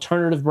about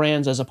alternative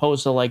brands as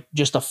opposed to like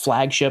just a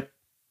flagship.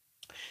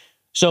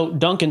 So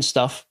Duncan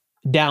stuff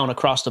down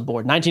across the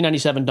board.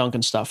 1997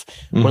 Duncan stuff.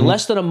 We're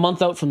less than a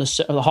month out from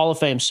the Hall of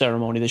Fame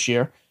ceremony this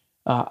year.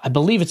 I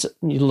believe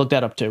you look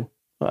that up too.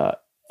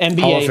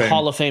 NBA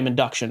Hall of Fame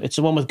induction. It's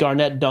the one with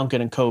Garnett,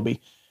 Duncan, and Kobe.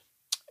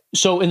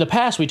 So in the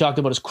past, we talked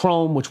about his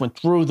Chrome, which went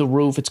through the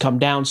roof. It's come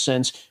down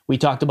since. We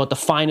talked about the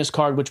Finest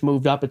card, which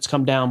moved up. It's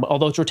come down,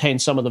 although it's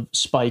retained some of the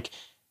spike.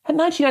 At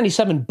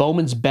 1997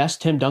 Bowman's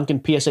Best Tim Duncan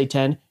PSA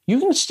 10, you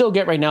can still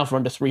get right now for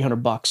under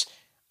 $300.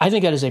 I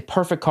think that is a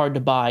perfect card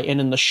to buy.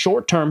 And in the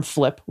short-term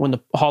flip, when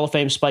the Hall of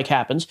Fame spike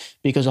happens,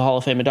 because the Hall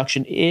of Fame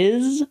induction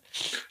is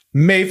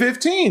May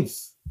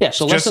 15th. Yeah,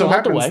 so less than a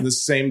month away. The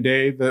same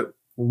day that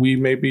we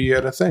may be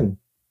at a thing.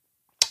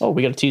 Oh,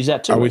 we got to tease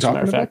that too. Are we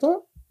talking about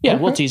that? Yeah,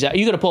 okay. We'll tease that.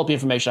 You got to pull up the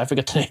information. I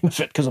forget the name of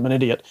it because I'm an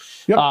idiot.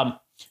 Yep.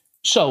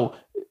 So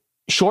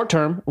short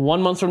term,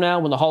 1 month from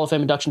now, when the Hall of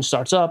Fame induction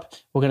starts up,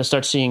 we're going to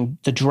start seeing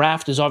the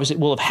draft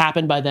will have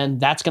happened by then.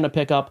 That's going to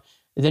pick up.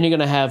 And then you're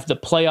going to have the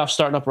playoffs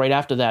starting up right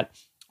after that.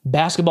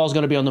 Basketball is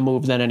going to be on the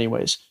move then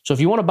anyways. So if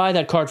you want to buy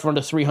that card for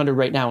under $300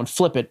 right now and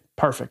flip it,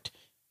 perfect.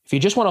 If you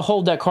just want to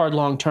hold that card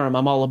long term,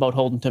 I'm all about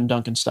holding Tim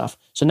Duncan stuff.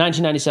 So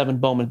 1997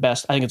 Bowman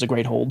Best, I think it's a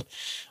great hold.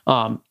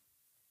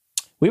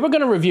 We were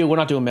going to review. We're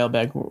not doing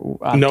mailbag. No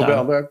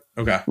mailbag?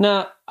 Okay.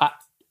 Nah.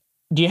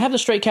 Do you have the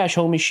straight cash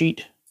homie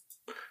sheet?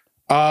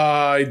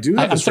 I do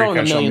have the straight cash homie sheet. I'm throwing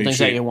a million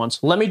things at you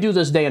once. Let me do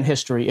this day in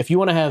history. If you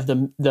want to have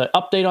the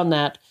update on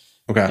that,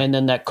 okay, and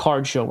then that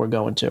card show we're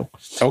going to.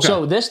 Okay.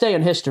 So this day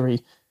in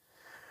history,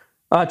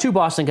 two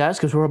Boston guys,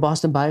 because we're a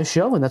Boston bias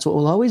show, and that's what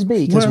we'll always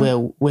be, because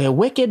we're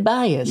wicked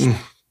biased.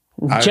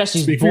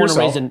 Jesse's born and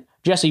raised in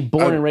Jesse,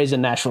 born and raised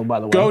in Nashville, by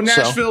the way. Go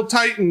Nashville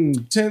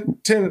Titan,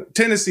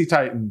 Tennessee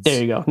Titans.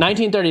 There you go.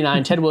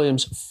 1939, Ted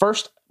Williams'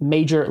 first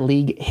major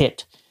league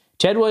hit.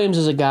 Ted Williams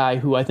is a guy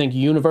who I think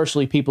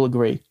universally people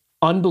agree,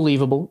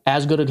 unbelievable,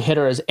 as good a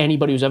hitter as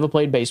anybody who's ever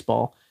played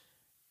baseball,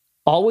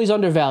 always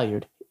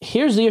undervalued.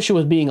 Here's the issue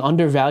with being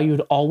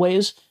undervalued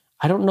always.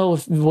 I don't know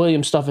if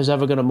Williams stuff is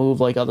ever going to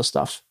move like other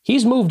stuff.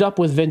 He's moved up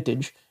with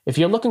vintage. If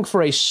you're looking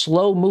for a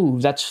slow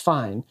move, that's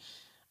fine.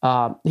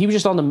 He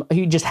just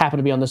happened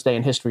to be on this day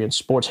in history, in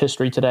sports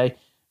history today.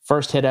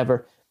 First hit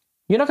ever.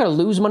 You're not going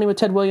to lose money with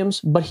Ted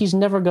Williams, but there's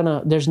never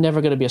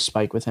going to be a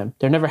spike with him.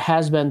 There never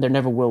has been. There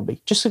never will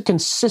be. Just a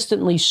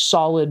consistently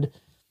solid,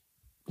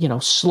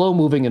 slow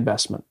moving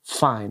investment.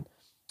 Fine.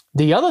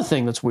 The other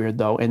thing that's weird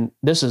though, and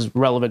this is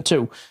relevant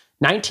too,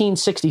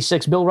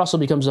 1966, Bill Russell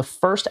becomes the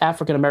first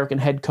African-American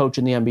head coach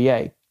in the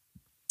NBA.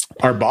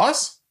 Our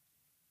boss?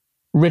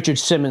 Richard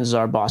Simmons is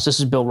our boss. This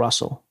is Bill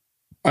Russell.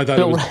 I thought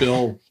it was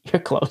Bill. You're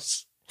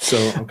close. So,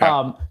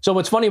 okay. So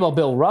what's funny about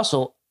Bill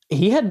Russell,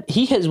 he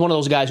is one of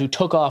those guys who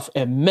took off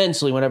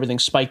immensely when everything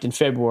spiked in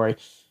February.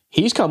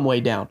 He's come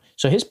way down.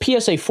 So his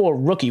PSA 4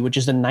 rookie, which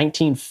is the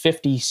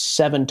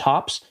 1957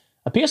 tops,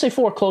 a PSA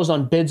 4 closed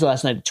on bids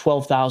last night at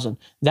 $12,000.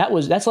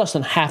 That's less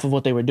than half of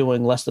what they were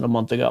doing less than a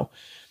month ago.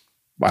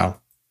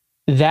 Wow.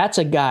 That's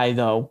a guy,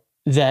 though,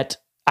 that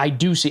I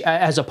do see,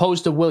 as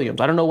opposed to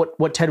Williams. I don't know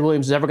what Ted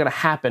Williams is ever going to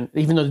happen,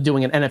 even though they're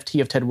doing an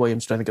NFT of Ted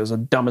Williams, which I think is the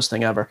dumbest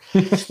thing ever.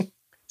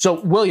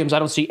 So Williams, I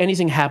don't see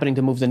anything happening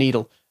to move the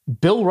needle.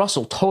 Bill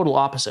Russell, total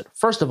opposite.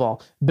 First of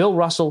all, Bill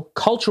Russell,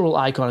 cultural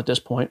icon at this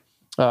point.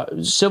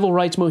 Civil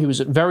rights move, he was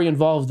very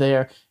involved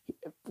there.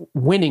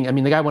 Winning, I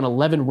mean, the guy won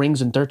 11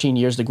 rings in 13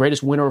 years, the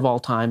greatest winner of all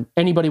time.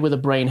 Anybody with a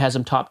brain has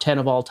him top 10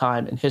 of all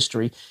time in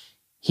history.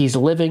 He's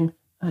living.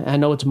 I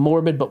know it's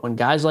morbid, but when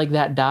guys like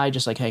that die,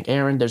 just like Hank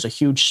Aaron, there's a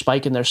huge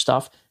spike in their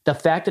stuff. The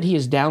fact that he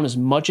is down as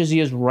much as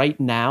he is right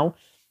now,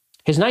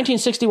 his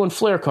 1961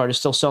 Flair card is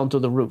still selling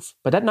through the roof.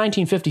 But that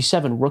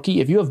 1957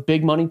 rookie, if you have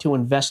big money to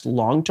invest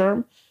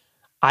long-term,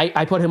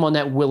 I put him on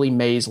that Willie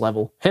Mays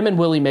level. Him and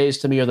Willie Mays,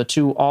 to me, are the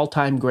two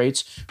all-time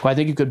greats who I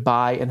think you could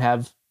buy and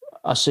have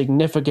a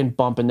significant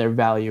bump in their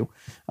value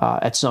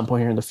at some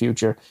point here in the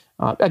future.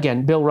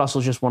 Again, Bill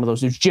Russell's just one of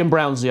those dudes. Jim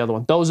Brown's the other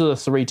one. Those are the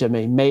three to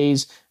me.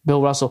 Mays,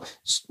 Bill Russell.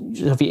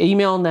 If you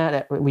email on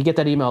that, we get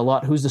that email a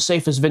lot. Who's the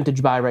safest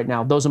vintage buy right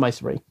now? Those are my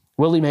three.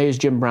 Willie Mays,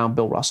 Jim Brown,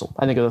 Bill Russell.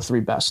 I think are the three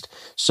best.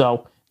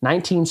 So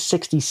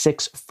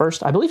 1966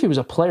 first. I believe he was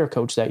a player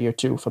coach that year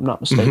too, if I'm not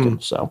mistaken.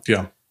 Mm-hmm. So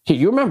yeah.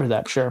 You remember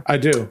that, sure. I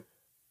do.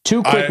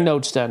 Two quick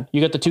notes then.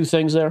 You got the two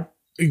things there?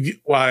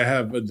 Well, I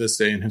have this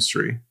day in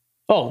history.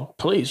 Oh,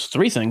 please.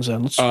 Three things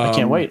then. I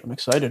can't wait. I'm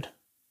excited.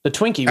 The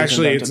Twinkie was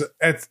actually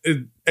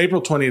invented.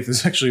 April 20th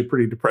is actually a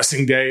pretty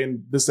depressing day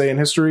in this day in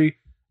history.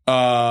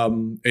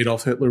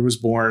 Adolf Hitler was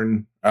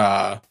born.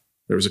 There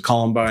was a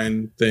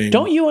Columbine thing.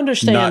 Don't you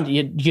understand?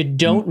 You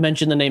don't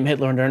mention the name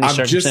Hitler under any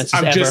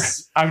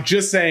circumstances I'm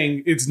just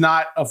saying it's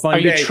not a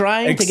fun day. Are you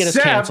trying to get us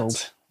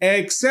canceled?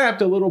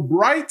 Except a little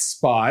bright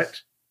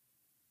spot.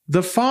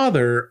 The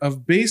father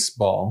of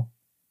baseball.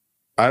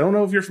 I don't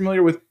know if you're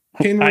familiar with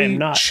Henry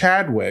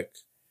Chadwick.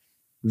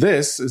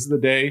 This is the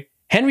day.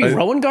 Henry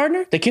Rowan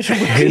Gardner? The kid from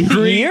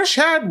Henry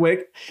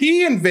Chadwick.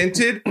 He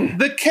invented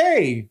the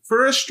K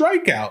for a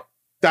strikeout.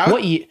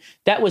 What year?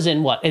 That was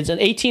in what? It's in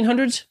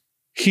 1800s?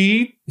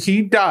 He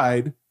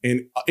died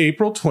in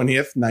April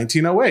 20th,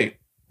 1908.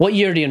 What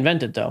year did he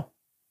invent it, though?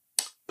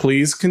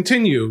 Please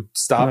continue.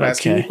 Stop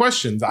asking me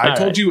questions. I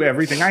told you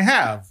everything I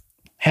have.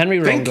 Henry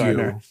Rowan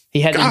Gardner.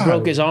 He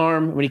broke his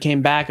arm when he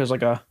came back. It was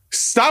like a...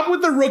 Stop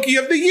with the Rookie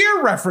of the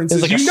Year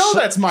references. Like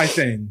that's my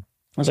thing.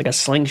 It was like a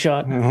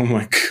slingshot. Oh,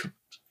 my God.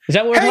 Is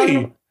that what we're talking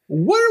about?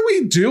 What are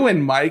we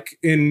doing, Mike,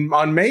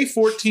 on May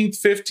 14th,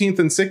 15th,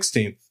 and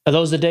 16th? Are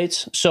those the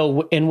dates?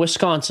 So in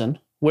Wisconsin,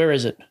 where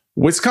is it?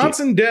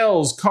 Wisconsin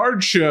Dells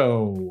Card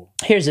Show.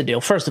 Here's the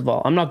deal. First of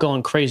all, I'm not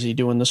going crazy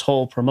doing this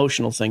whole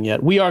promotional thing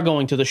yet. We are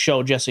going to the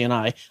show, Jesse and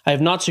I. I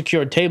have not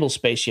secured table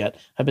space yet.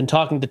 I've been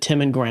talking to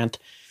Tim and Grant.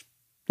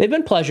 They've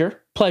been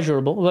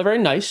pleasurable. They're very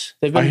nice.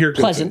 They've been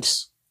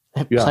pleasant.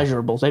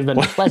 Pleasurable. They've been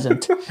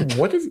pleasant.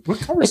 What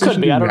conversation? It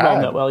could be. I don't know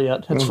them that well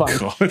yet. It's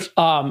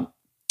fine.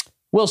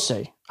 We'll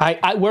see.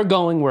 We're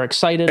going. We're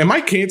excited. Am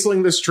I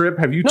canceling this trip?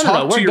 Have you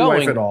talked to your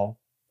wife at all?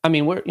 I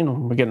mean, we're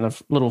getting a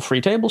little free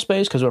table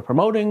space because we're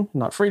promoting.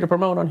 Not free to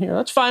promote on here.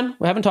 That's fine.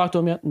 We haven't talked to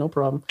him yet. No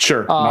problem.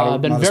 Sure.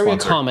 I've been very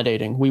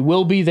accommodating. We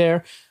will be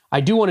there.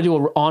 I do want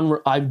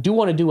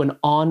to do an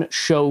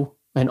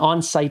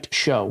on-site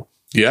show.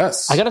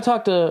 Yes. I got to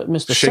talk to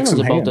Mr. Simmons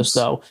about this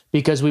though,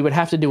 because we would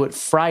have to do it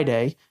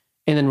Friday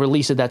and then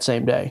release it that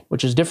same day,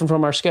 which is different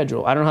from our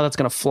schedule. I don't know how that's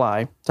going to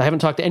fly. So I haven't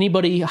talked to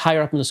anybody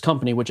higher up in this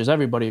company, which is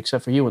everybody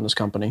except for you in this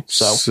company.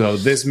 So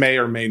this may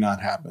or may not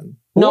happen.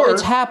 No,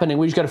 it's happening.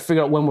 We just got to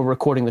figure out when we're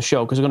recording the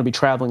show because we're going to be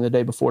traveling the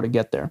day before to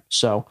get there.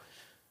 So,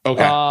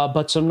 okay.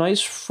 But some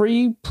nice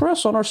free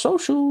press on our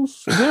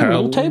socials. Again, a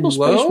little table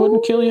space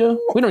wouldn't kill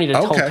you. We don't need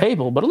a whole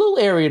table, but a little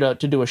area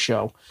to do a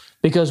show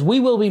because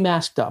we will be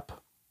masked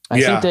up. I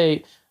think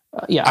they...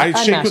 I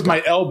shake with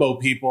my elbow,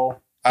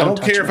 people. I don't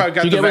touch care me. if I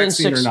got You the get within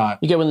vaccine or not.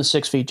 You get within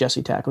 6 feet,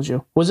 Jesse tackles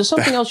you. Was there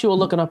something else you were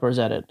looking up, or is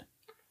that it?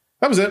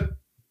 That was it.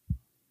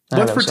 Ah,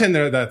 Let's that was pretend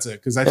that's it,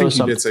 because I There think was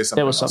you did say something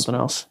There was else. something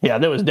else. Yeah,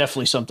 there was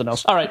definitely something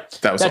else. All right,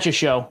 That was that's all. your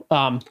show.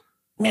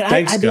 Man,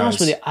 Thanks, I'll be honest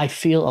guys. with you. I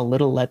feel a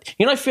little let.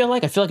 You know, I feel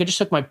like I just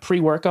took my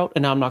pre-workout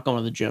and now I'm not going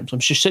to the gym. So I'm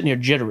just sitting here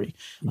jittery.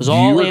 I was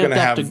all You are amped gonna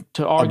up have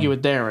to argue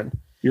with Darren.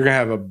 You're going to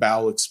have a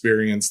bowel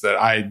experience that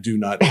I do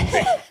not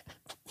envy.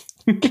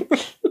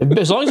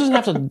 As long as it doesn't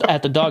have to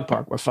at the dog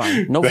park, we're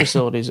fine. No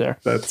facilities there.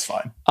 That's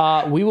fine.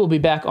 We will be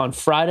back on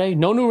Friday.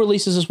 No new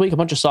releases this week. A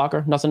bunch of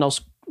soccer. Nothing else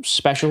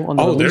special on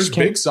the Oh, release there's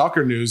camp. big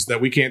soccer news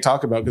that we can't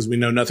talk about because we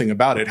know nothing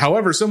about it.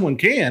 However, someone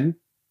can.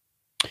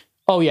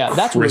 Oh yeah,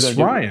 that's what we're Chris going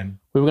to do. Ryan.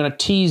 We were going to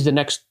tease the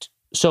next.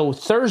 So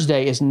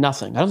Thursday is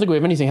nothing. I don't think we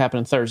have anything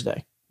happening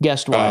Thursday,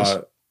 guest wise.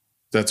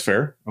 That's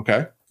fair.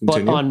 Okay. But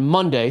Continue. on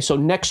Monday, so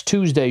next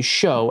Tuesday's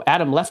show,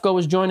 Adam Lefko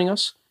is joining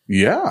us.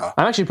 Yeah.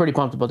 I'm actually pretty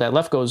pumped about that.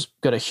 Lefko's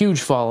got a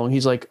huge following.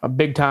 He's like a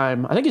big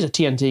time, I think he's a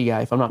TNT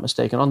guy, if I'm not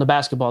mistaken, on the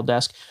basketball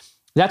desk.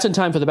 That's in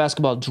time for the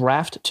basketball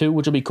draft, too,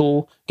 which will be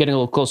cool. Getting a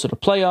little closer to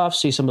playoffs,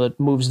 see some of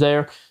the moves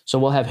there. So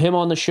we'll have him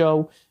on the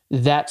show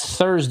that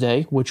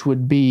Thursday, which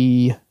would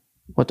be,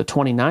 the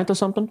 29th or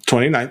something?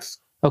 29th.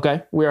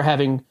 Okay. We're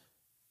having,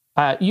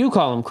 you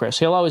call him Chris.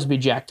 He'll always be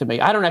Jack to me.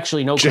 I don't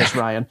actually know Chris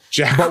Ryan.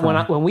 Jack. But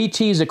when we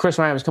teased that Chris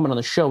Ryan was coming on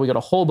the show, we got a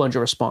whole bunch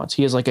of response.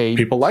 He is like a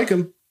People like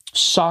him.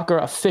 soccer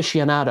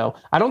aficionado.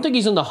 I don't think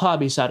he's in the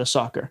hobby side of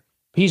soccer.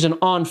 He's an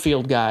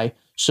on-field guy.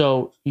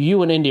 So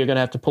you and Indy are going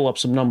to have to pull up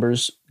some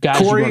numbers. Guys,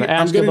 Corey, you're going to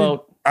ask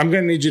about. I'm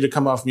going to need you to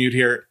come off mute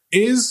here.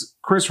 Is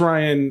Chris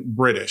Ryan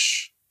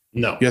British?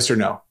 No, Yes or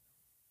no?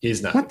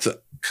 he's not. What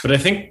the? But I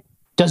think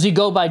Does he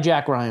go by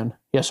Jack Ryan?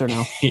 Yes or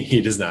no? he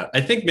does not.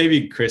 I think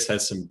maybe Chris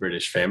has some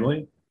British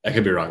family. I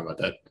could be wrong about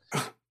that.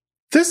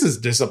 This is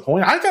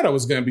disappointing. I thought I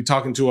was going to be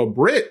talking to a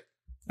Brit.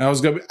 I was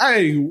going to be,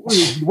 hey,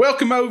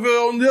 welcome over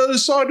on the other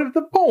side of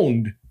the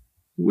pond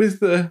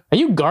with the. Are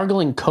you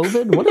gargling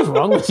COVID? What is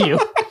wrong with you?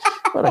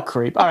 What a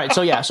creep. All right.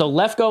 So, yeah. So,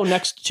 Lefko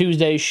next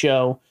Tuesday's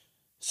show.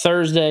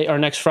 Thursday or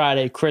next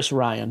Friday, Chris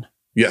Ryan.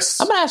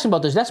 Yes. I'm going to ask him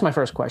about this. That's my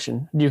first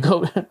question.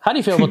 How do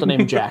you feel about the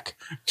name Jack?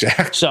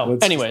 Jack. So,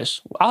 let's-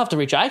 anyways, I'll have to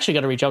reach. I actually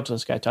got to reach out to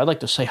this guy too. I'd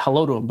like to say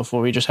hello to him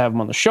before we just have him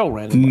on the show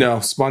randomly.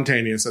 No,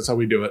 spontaneous. That's how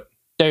we do it.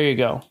 There you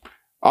go.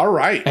 All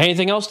right.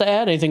 Anything else to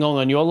add? Anything going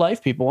on in your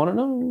life? People want to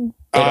know.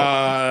 They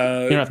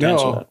don't. You don't have to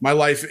answer No, that. my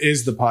life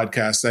is the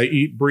podcast. I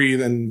eat,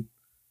 breathe, and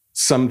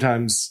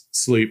sometimes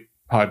sleep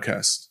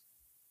podcast.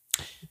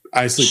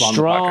 I sleep on the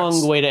Strong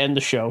podcast. way to end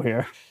the show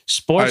here.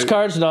 Sports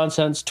Cards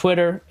Nonsense,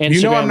 Twitter, Instagram,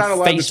 You know I'm not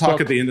allowed Facebook, to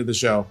talk at the end of the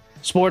show.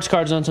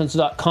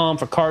 sportscardsnonsense.com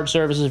for card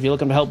services. If you're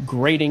looking to help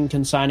grading,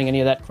 consigning, any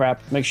of that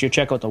crap, make sure you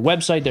check out the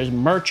website. There's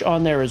merch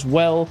on there as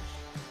well.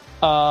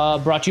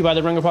 Brought to you by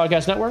the Ringer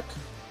Podcast Network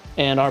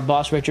and our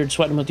boss, Richard,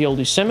 sweating with the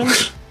oldie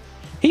Simmons.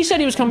 He said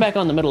he was coming back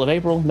on the middle of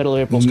April. Middle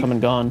of April's come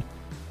and gone.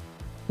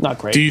 Not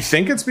great. Do you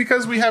think it's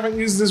because we haven't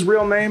used his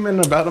real name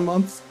in about a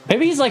month?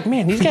 Maybe he's like,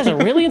 man, these guys are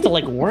really into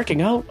like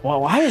working out.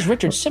 Well, why is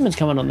Richard Simmons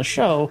coming on the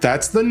show?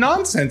 That's the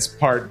nonsense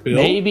part, Bill.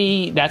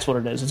 Maybe that's what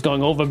it is. It's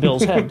going over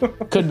Bill's head.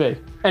 Could be.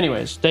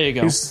 Anyways, there you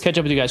go. He's- Catch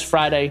up with you guys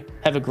Friday.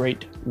 Have a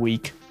great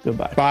week.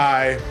 Goodbye.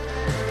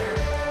 Bye.